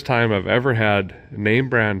the first time I've ever had name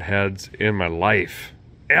brand heads in my life,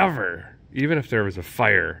 ever, even if there was a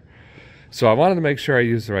fire. So I wanted to make sure I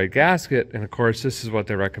used the right gasket, and of course, this is what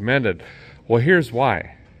they recommended. Well, here's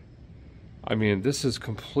why. I mean, this is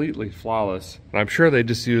completely flawless. And I'm sure they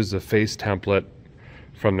just use the face template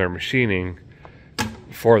from their machining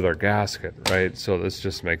for their gasket, right? So this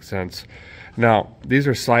just makes sense. Now, these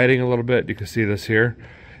are sliding a little bit. You can see this here.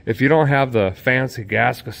 If you don't have the fancy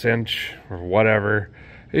gasket cinch or whatever,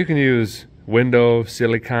 you can use window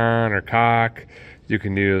silicone or caulk. You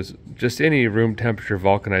can use just any room temperature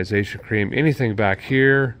vulcanization cream, anything back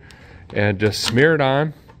here, and just smear it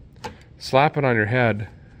on, slap it on your head,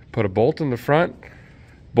 put a bolt in the front,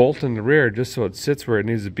 bolt in the rear, just so it sits where it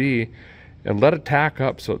needs to be, and let it tack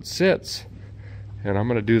up so it sits. And I'm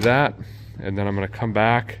going to do that, and then I'm going to come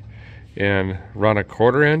back and run a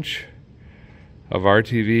 1/4 inch of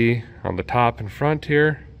RTV on the top and front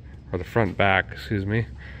here, or the front back, excuse me,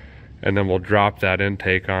 and then we'll drop that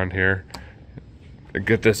intake on here and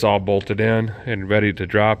get this all bolted in and ready to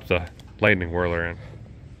drop the lightning whirler in.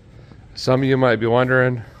 Some of you might be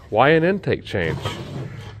wondering, why an intake change?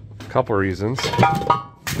 Couple reasons.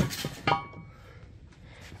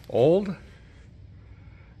 Old,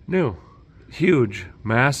 new. Huge,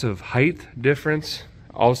 massive height difference.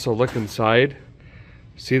 Also look inside.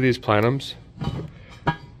 See these plenums?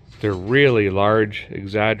 They're really large,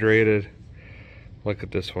 exaggerated. Look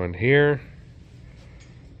at this one here.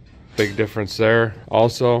 big difference there.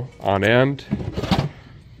 Also on end,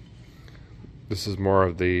 this is more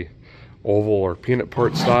of the oval or peanut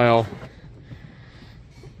port style.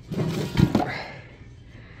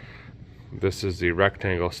 This is the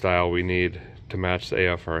rectangle style we need to match the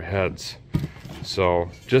AFR heads. So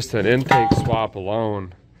just an intake swap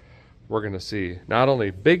alone, we're going to see not only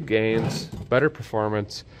big gains, better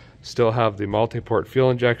performance, still have the multi-port fuel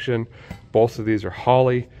injection. Both of these are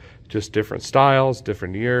Holley, just different styles,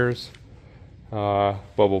 different years. But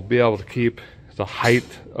we'll be able to keep the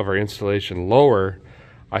height of our installation lower.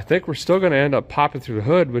 I think we're still going to end up popping through the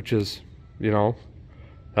hood, which is, you know,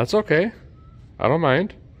 that's okay. I don't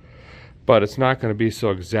mind. But it's not going to be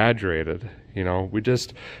so exaggerated. You know, we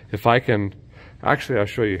just, if I can, actually I'll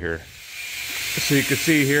show you here. So you can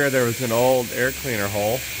see here there was an old air cleaner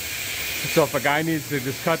hole. So if a guy needs to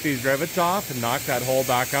just cut these rivets off and knock that hole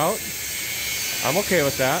back out, I'm okay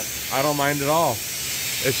with that. I don't mind at all.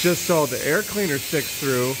 It's just so the air cleaner sticks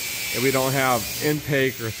through and we don't have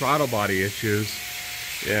intake or throttle body issues.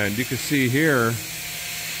 And you can see here,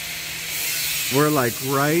 we're like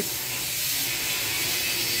right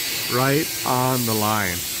on the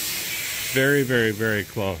line. Very, very, very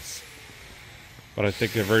close. But I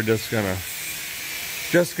think if we're just gonna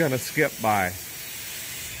skip by.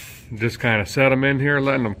 Just kind of set them in here,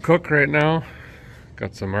 letting them cook right now.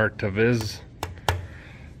 Got some Artaviz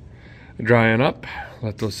drying up.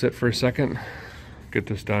 Let those sit for a second. Get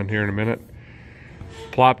this done here in a minute.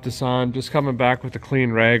 Plop this on, just coming back with a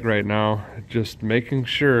clean rag right now. Just making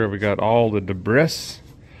sure we got all the debris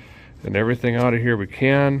and everything out of here we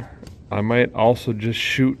can. I might also just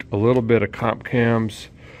shoot a little bit of Comp Cam's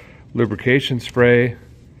lubrication spray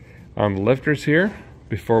on the lifters here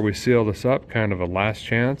before we seal this up, kind of a last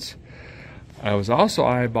chance. I was also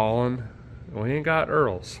eyeballing, we ain't got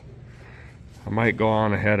Earls. I might go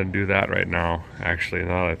on ahead and do that right now, actually,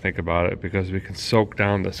 now that I think about it, because we can soak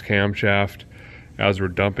down this camshaft as we're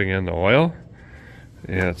dumping in the oil.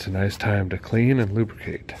 Yeah, it's a nice time to clean and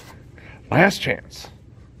lubricate. Last chance.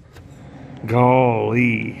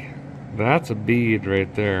 Golly, that's a bead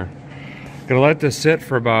right there. Gonna let this sit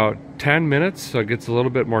for about 10 minutes so it gets a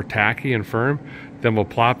little bit more tacky and firm. Then we'll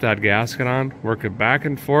plop that gasket on, work it back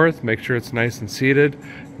and forth, make sure it's nice and seated.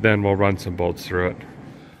 Then we'll run some bolts through it.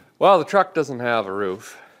 Well, the truck doesn't have a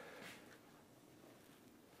roof.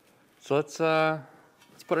 So let's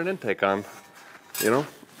put an intake on, you know?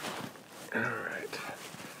 All right.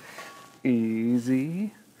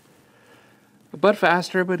 Easy. But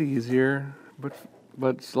faster, but easier.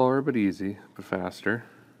 But slower, but easy, but faster.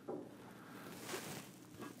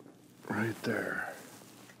 Right there.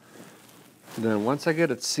 And then once I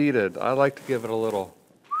get it seated, I like to give it a little,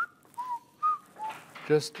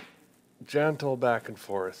 just gentle back and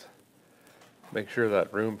forth. Make sure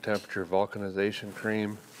that room temperature vulcanization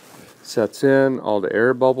cream sets in, all the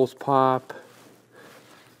air bubbles pop.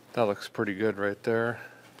 That looks pretty good right there.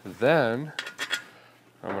 Then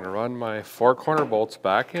I'm going to run my 4-corner bolts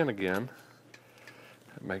back in again.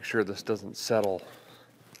 Make sure this doesn't settle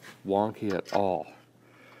wonky at all.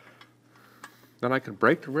 Then I can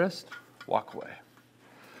break the wrist, walk away.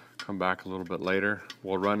 Come back a little bit later.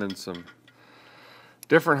 We'll run in some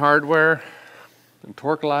different hardware and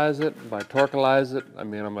torquelize it. By torquelize it, I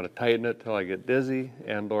mean I'm going to tighten it till I get dizzy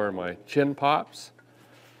and or my chin pops.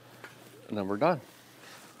 And then we're done.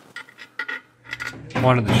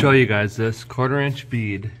 Wanted to show you guys this 1/4-inch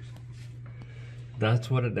bead. That's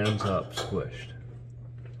what it ends up squished.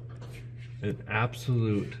 An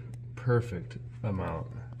absolute perfect amount.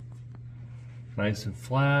 Nice and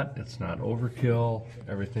flat, it's not overkill,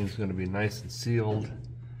 everything's going to be nice and sealed.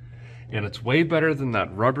 And it's way better than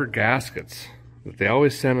that rubber gaskets that they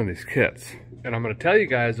always send in these kits. And I'm going to tell you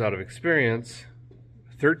guys out of experience,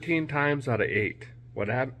 13 times out of 8, what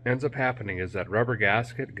ends up happening is that rubber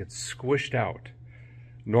gasket gets squished out,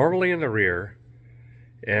 normally in the rear,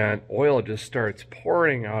 and oil just starts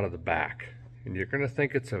pouring out of the back. And you're going to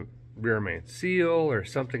think it's a rear main seal or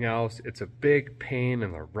something else. It's a big pain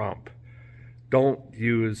in the rump. Don't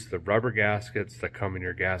use the rubber gaskets that come in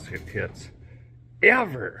your gasket kits.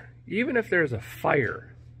 Ever. Even if there's a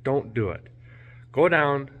fire, don't do it. Go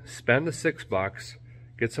down, spend the $6,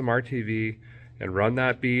 get some RTV, and run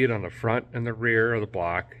that bead on the front and the rear of the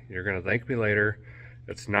block. You're going to thank me later.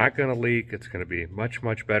 It's not going to leak. It's going to be much,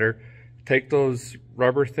 much better. Take those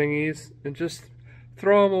rubber thingies and just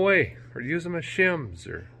throw them away, or use them as shims,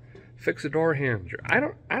 or fix a door hinge, or I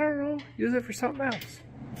don't know. Use it for something else.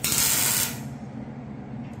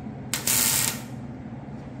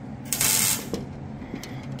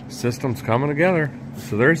 System's coming together.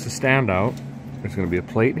 So there's the standout. There's going to be a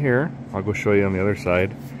plate here. I'll go show you on the other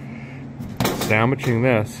side. damaging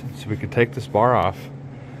this so we could take this bar off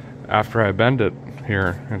after I bend it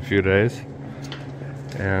here in a few days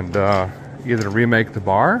and either remake the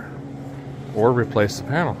bar or replace the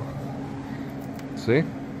panel. See?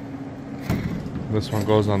 This one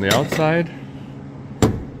goes on the outside.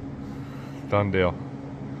 Done deal.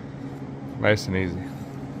 Nice and easy.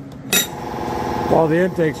 While the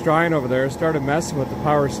intake's drying over there, I started messing with the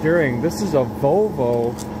power steering. This is a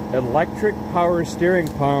Volvo electric power steering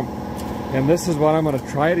pump, and this is what I'm going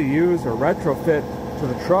to try to use or retrofit to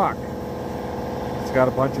the truck. It's got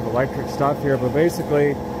a bunch of electric stuff here, but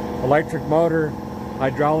basically electric motor,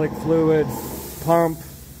 hydraulic fluid, pump,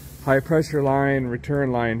 high pressure line,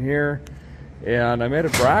 return line here. And I made a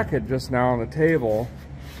bracket just now on the table,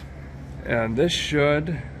 and this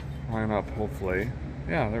should line up hopefully.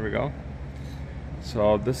 Yeah, there we go.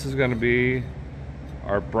 So this is going to be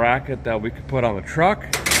our bracket that we could put on the truck.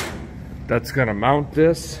 That's going to mount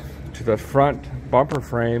this to the front bumper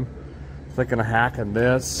frame. Thinking of hacking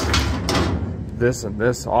this and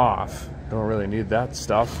this off. Don't really need that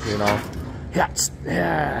stuff, you know.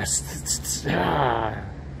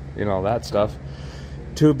 You know, that stuff.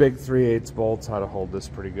 2 big 3/8 bolts ought to hold this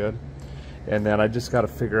pretty good. And then I just got to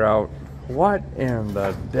figure out what in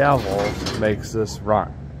the devil makes this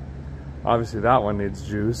run. Obviously that one needs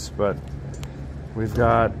juice, but we've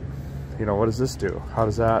got, you know, what does this do? How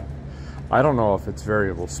does that, I don't know if it's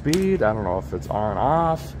variable speed. I don't know if it's on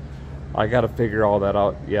off. I got to figure all that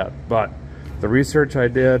out yet. But the research I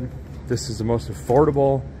did, this is the most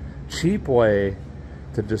affordable, cheap way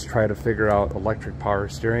to just try to figure out electric power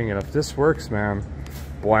steering. And if this works, man,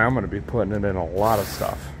 boy, I'm going to be putting it in a lot of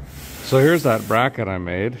stuff. So here's that bracket I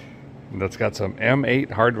made. That's got some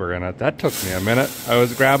M8 hardware in it. That took me a minute. I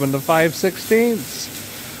was grabbing the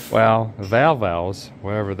 5/16. Well, the valves,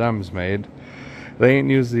 wherever them's made, they ain't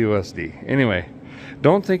used the USD. Anyway,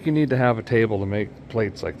 don't think you need to have a table to make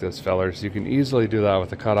plates like this, fellers. You can easily do that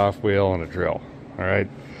with a cutoff wheel and a drill. All right.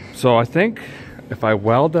 So I think if I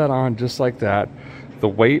weld that on just like that, the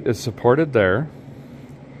weight is supported there.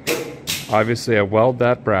 Obviously, I weld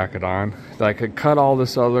that bracket on. I could cut all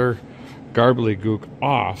this other garbly-gook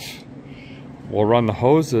off. We'll run the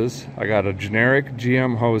hoses. I got a generic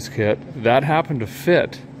GM hose kit. That happened to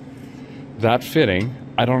fit that fitting.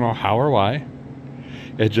 I don't know how or why.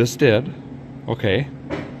 It just did. Okay.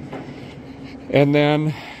 And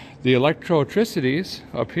then the electrotricities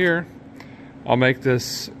up here, I'll make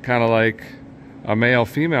this kind of like a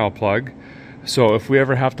male-female plug. So if we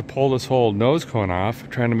ever have to pull this whole nose cone off,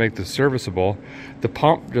 trying to make this serviceable, the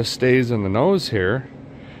pump just stays in the nose here.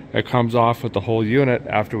 It comes off with the whole unit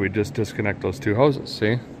after we just disconnect those 2 hoses,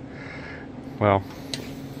 see? Well,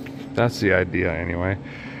 that's the idea anyway.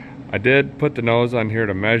 I did put the nose on here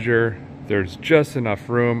to measure. There's just enough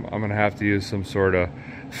room. I'm gonna have to use some sort of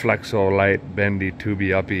flexo light, bendy,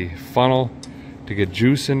 tubey uppy funnel to get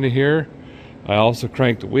juice into here. I also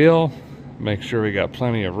cranked the wheel, make sure we got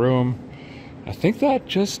plenty of room. I think that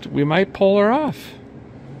just, we might pull her off.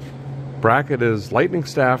 Bracket is lightning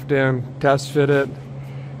staffed in, test fitted.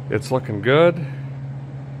 It's looking good.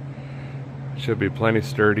 Should be plenty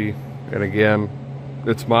sturdy. And again,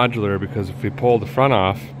 it's modular because if we pull the front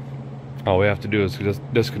off, all we have to do is just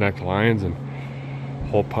disconnect the lines and the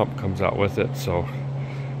whole pump comes out with it. So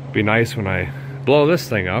it'd be nice when I blow this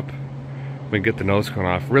thing up, we can get the nose cone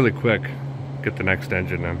off really quick, get the next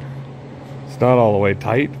engine in. It's not all the way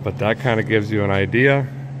tight, but that kind of gives you an idea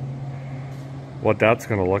what that's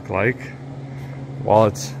going to look like. While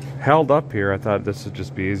it's held up here, I thought this would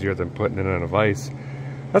just be easier than putting it in a vise.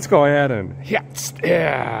 Let's go ahead and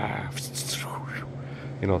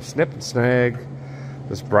you know, snip and snag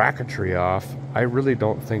this bracketry off. I really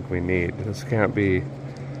don't think we need. This can't be,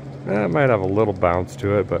 it might have a little bounce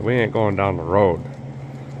to it, but we ain't going down the road.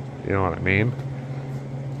 You know what I mean?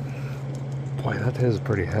 Boy, that is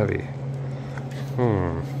pretty heavy.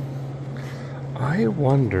 I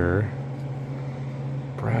wonder,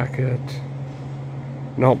 bracket,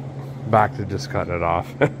 nope, back to just cutting it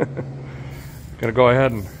off. Gonna go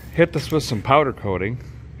ahead and hit this with some powder coating,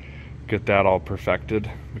 get that all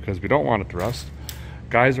perfected because we don't want it to rust.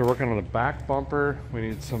 Guys are working on the back bumper. We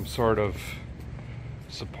need some sort of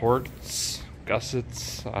supports,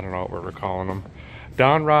 gussets, I don't know what we're calling them.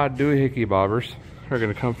 Down rod doohickey bobbers are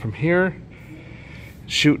gonna come from here,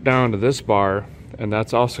 shoot down to this bar, and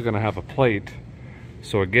that's also gonna have a plate.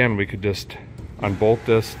 So again, we could just unbolt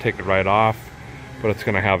this, take it right off, but it's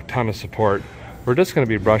gonna have a ton of support. We're just gonna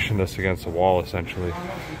be brushing this against the wall essentially.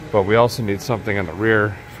 But we also need something in the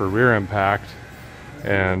rear for rear impact.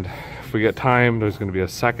 And if we get time, there's gonna be a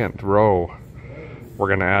second row we're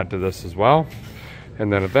gonna add to this as well.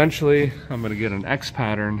 And then eventually, I'm gonna get an X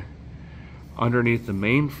pattern underneath the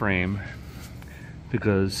main frame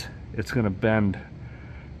because it's going to bend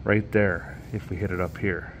right there if we hit it up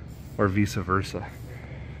here, or vice versa.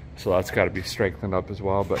 So that's got to be strengthened up as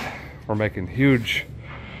well, but we're making huge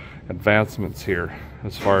advancements here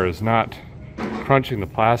as far as not crunching the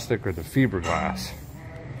plastic or the fiberglass.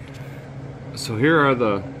 So here are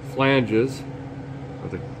the flanges or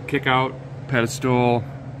the kick out pedestal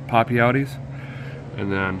poppy outies,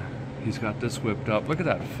 and then he's got this whipped up. Look at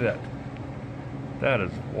that fit. That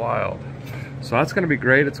is wild. So that's going to be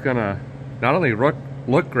great. It's going to not only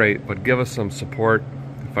look great, but give us some support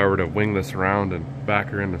if I were to wing this around and back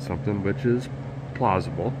her into something, which is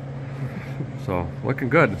plausible. So looking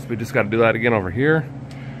good. So we just got to do that again over here,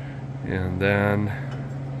 and then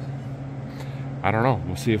I don't know,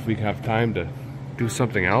 we'll see if we have time to do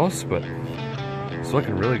something else, but it's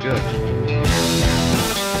looking really good.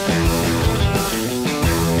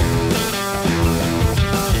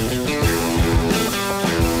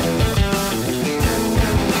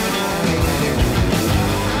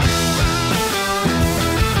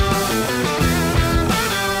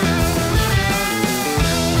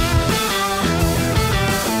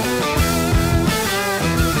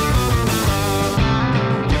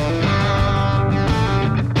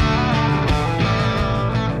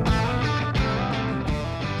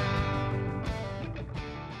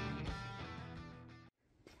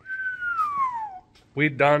 We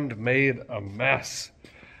done made a mess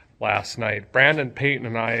last night. Brandon, Peyton,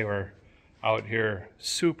 and I were out here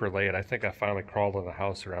super late. I think I finally crawled in the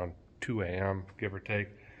house around 2 a.m., give or take.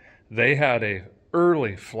 They had a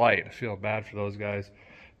early flight. I feel bad for those guys.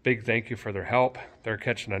 Big thank you for their help. They're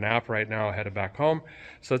catching a nap right now, headed back home.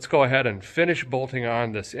 So let's go ahead and finish bolting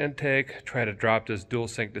on this intake, try to drop this dual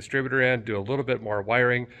sync distributor in, do a little bit more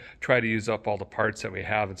wiring, try to use up all the parts that we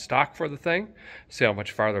have in stock for the thing, see how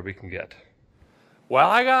much farther we can get. Well,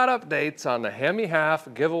 I got updates on the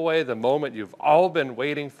Hemihalf giveaway, the moment you've all been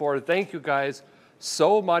waiting for. Thank you guys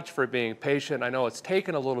so much for being patient. I know it's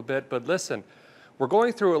taken a little bit, but listen, we're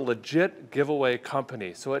going through a legit giveaway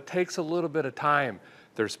company, so it takes a little bit of time.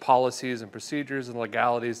 There's policies and procedures and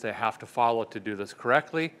legalities they have to follow to do this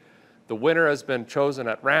correctly. The winner has been chosen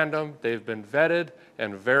at random. They've been vetted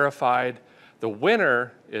and verified. The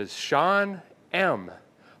winner is Sean M.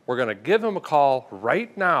 We're going to give him a call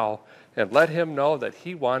right now and let him know that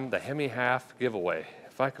he won the Hemihalf giveaway.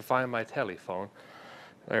 If I could find my telephone.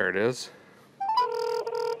 There it is.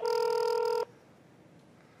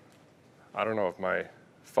 I don't know if my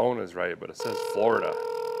phone is right, but it says Florida.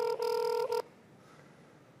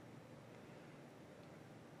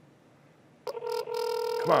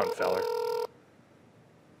 Come on, feller.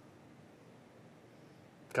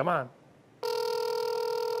 Come on.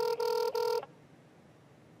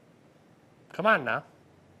 Come on now.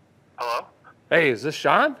 Hello? Hey, is this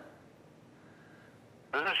Sean?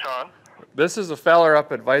 This is Sean. This is a feller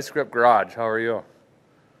up at Vice Grip Garage. How are you?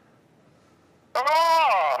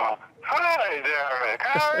 Oh! Hi, Derek.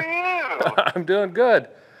 How are you? I'm doing good.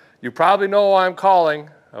 You probably know why I'm calling.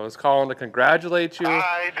 I was calling to congratulate you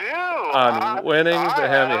I do. on winning the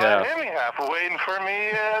Hemihalf. Hemihalf waiting for me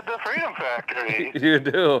at the Freedom Factory. You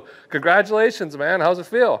do. Congratulations, man. How's it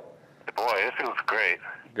feel? Boy, it feels great.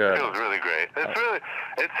 Good. It feels really great.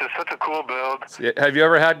 It's just such a cool build. Have you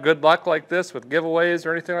ever had good luck like this with giveaways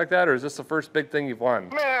or anything like that, or is this the first big thing you've won?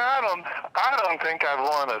 Man, I don't think I've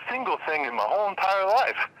won a single thing in my whole entire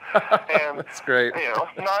life. And that's great. You know,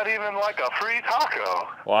 not even like a free taco.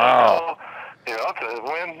 Wow. You know,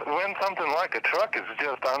 to win something like a truck is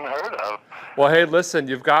just unheard of. Well, hey, listen,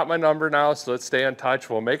 you've got my number now, so let's stay in touch.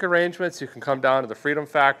 We'll make arrangements. You can come down to the Freedom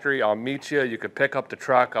Factory. I'll meet you. You can pick up the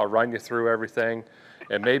truck. I'll run you through everything.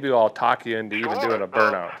 And maybe I'll talk you into even doing a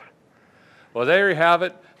burnout. Well, there you have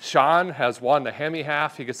it. Sean has won the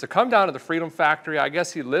Hemihalf. He gets to come down to the Freedom Factory. I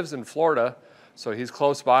guess he lives in Florida, so he's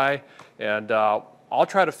close by. And I'll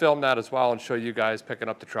try to film that as well and show you guys picking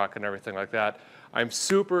up the truck and everything like that. I'm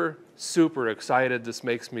super, super excited. This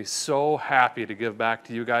makes me so happy to give back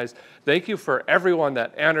to you guys. Thank you for everyone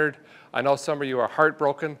that entered. I know some of you are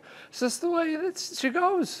heartbroken. It's just the way she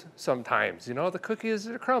goes sometimes. You know, the cookies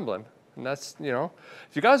are crumbling. And that's, you know,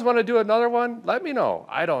 if you guys want to do another one, let me know.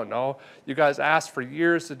 I don't know. You guys asked for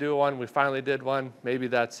years to do one. We finally did one. Maybe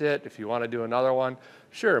that's it. If you want to do another one,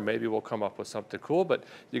 sure, maybe we'll come up with something cool. But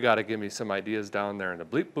you got to give me some ideas down there in the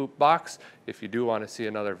bleep boop box. If you do want to see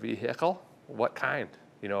another vehicle, what kind?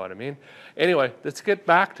 You know what I mean? Anyway, let's get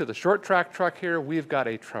back to the short track truck here. We've got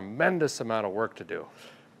a tremendous amount of work to do.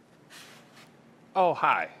 Oh,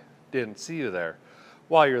 hi. Didn't see you there.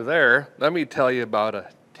 While you're there, let me tell you about a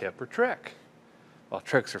tip or trick. Well,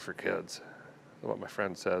 tricks are for kids. That's what my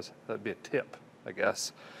friend says. That'd be a tip, I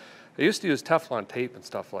guess. I used to use Teflon tape and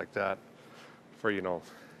stuff like that for, you know,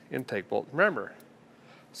 intake bolt. Remember,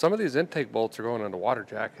 some of these intake bolts are going into water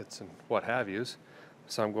jackets and what have yous.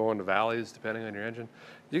 Some go into valleys depending on your engine.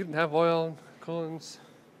 You can have oil and coolants,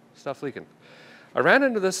 stuff leaking. I ran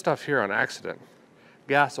into this stuff here on accident.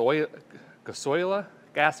 Gasoila.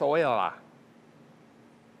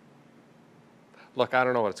 Look, I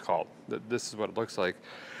don't know what it's called. This is what it looks like.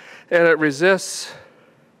 And it resists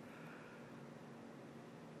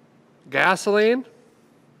gasoline,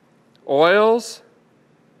 oils,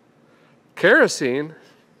 kerosene,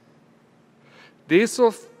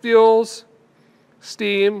 diesel fuels,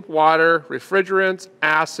 steam, water, refrigerants,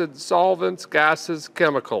 acids, solvents, gases,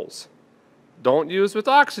 chemicals. Don't use with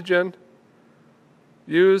oxygen.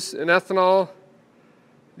 Use in ethanol.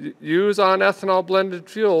 Use on ethanol blended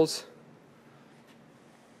fuels.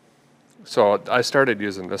 So I started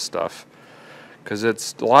using this stuff because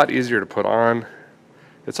it's a lot easier to put on.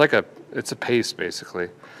 It's a paste basically,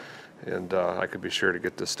 and I could be sure to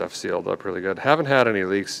get this stuff sealed up really good. Haven't had any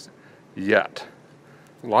leaks yet.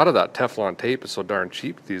 A lot of that Teflon tape is so darn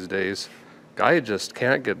cheap these days. Guy just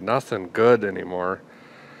can't get nothing good anymore.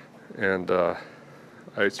 And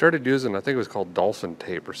I started using, I think it was called dolphin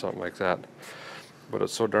tape or something like that. But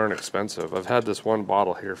it's so darn expensive. I've had this one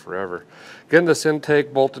bottle here forever. Getting this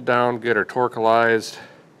intake bolted down, get her torquilized.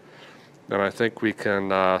 Then I think we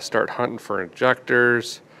can start hunting for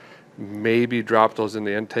injectors. Maybe drop those in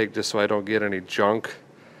the intake just so I don't get any junk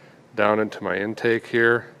down into my intake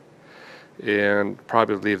here. And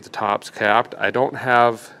probably leave the tops capped. I don't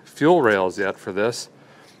have fuel rails yet for this.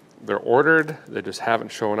 They're ordered, they just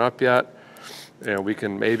haven't shown up yet. And we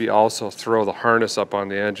can maybe also throw the harness up on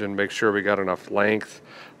the engine, make sure we got enough length.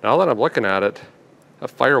 Now that I'm looking at it, that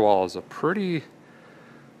firewall is a pretty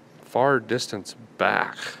far distance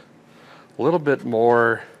back. A little bit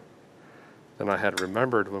more than I had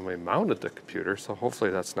remembered when we mounted the computer, so hopefully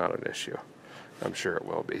that's not an issue. I'm sure it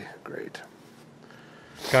will be. Great.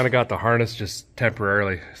 Kind of got the harness just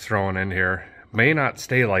temporarily thrown in here. May not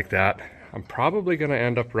stay like that. I'm probably going to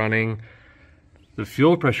end up running the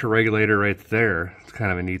fuel pressure regulator right there. It's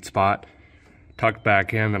kind of a neat spot. Tucked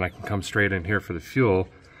back in, then I can come straight in here for the fuel.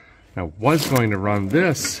 I was going to run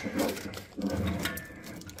this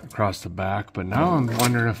across the back, but now I'm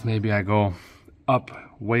wondering if maybe I go up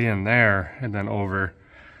way in there and then over.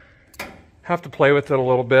 Have to play with it a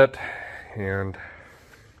little bit and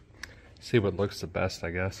see what looks the best,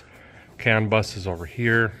 I guess. CAN bus is over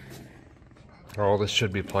here. Oh, this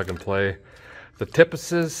should be plug and play. The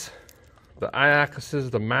Tipuses, the Iacuses,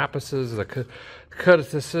 the Mapuses, the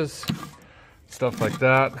Cutises, stuff like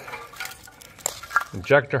that.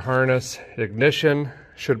 Injector harness, ignition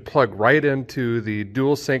should plug right into the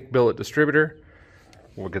dual sync billet distributor.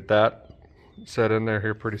 We'll get that set in there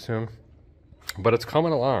here pretty soon. But it's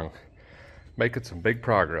coming along, making some big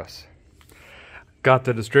progress. Got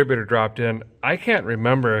the distributor dropped in. I can't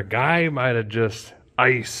remember, a guy might have just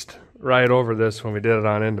iced right over this when we did it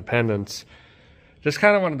on Independence. Just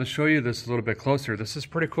kind of wanted to show you this a little bit closer. This is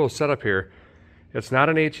pretty cool setup here. It's not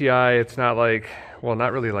an HEI, it's not like, well,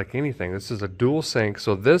 not really like anything. This is a dual sync,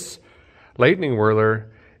 so this lightning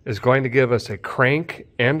whirler is going to give us a crank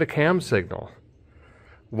and a cam signal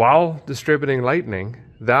while distributing lightning.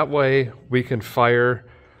 That way we can fire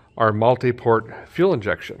our multi-port fuel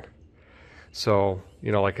injection. So,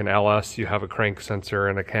 you know, like an LS, you have a crank sensor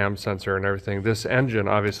and a cam sensor and everything. This engine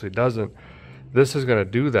obviously doesn't. This is going to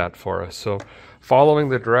do that for us. So following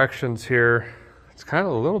the directions here, it's kind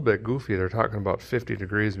of a little bit goofy. They're talking about 50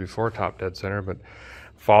 degrees before top dead center, but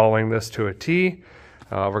following this to a T,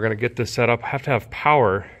 we're going to get this set up. Have to have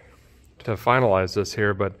power to finalize this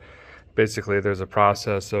here, but basically there's a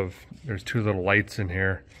process of, there's two little lights in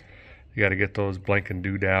here. You got to get those blinking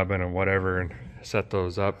doodabbing and whatever and set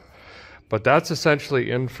those up. But that's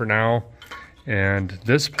essentially in for now. And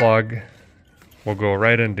this plug will go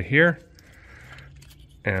right into here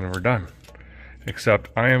and we're done. Except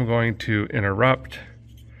I am going to interrupt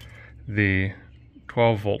the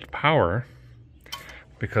 12 volt power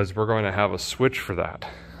because we're going to have a switch for that.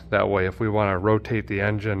 That way, if we want to rotate the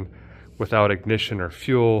engine without ignition or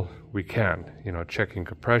fuel, we can. You know, checking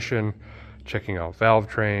compression, checking out valve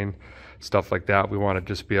train, stuff like that. We want to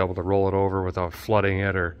just be able to roll it over without flooding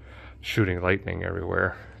it or shooting lightning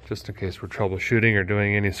everywhere, just in case we're troubleshooting or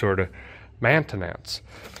doing any sort of maintenance.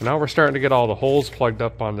 So now we're starting to get all the holes plugged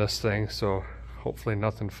up on this thing, so hopefully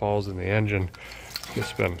nothing falls in the engine.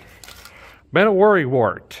 It's been a worry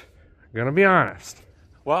wart, I'm gonna be honest.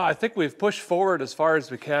 Well, I think we've pushed forward as far as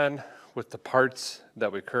we can with the parts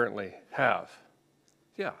that we currently have.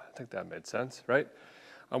 Yeah, I think that made sense, right?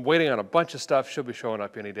 I'm waiting on a bunch of stuff. Should be showing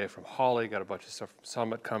up any day from Holly. Got a bunch of stuff from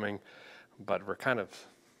Summit coming, but we're kind of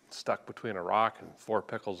stuck between a rock and 4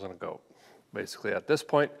 pickles and a goat, basically at this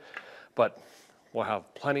point. But we'll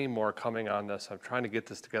have plenty more coming on this. I'm trying to get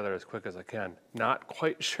this together as quick as I can. Not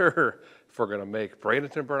quite sure if we're going to make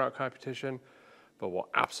Bradenton Burnout Competition, but we'll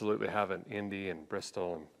absolutely have an Indy and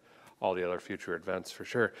Bristol and all the other future events for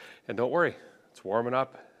sure. And don't worry, it's warming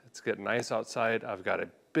up. It's getting nice outside. I've got a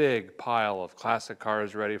big pile of classic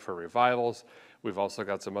cars ready for revivals. We've also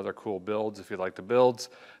got some other cool builds if you like the builds.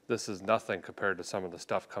 This is nothing compared to some of the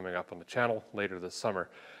stuff coming up on the channel later this summer.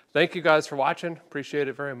 Thank you guys for watching. Appreciate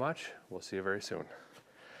it very much. We'll see you very soon.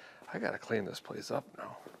 I gotta clean this place up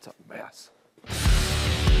now. It's a mess.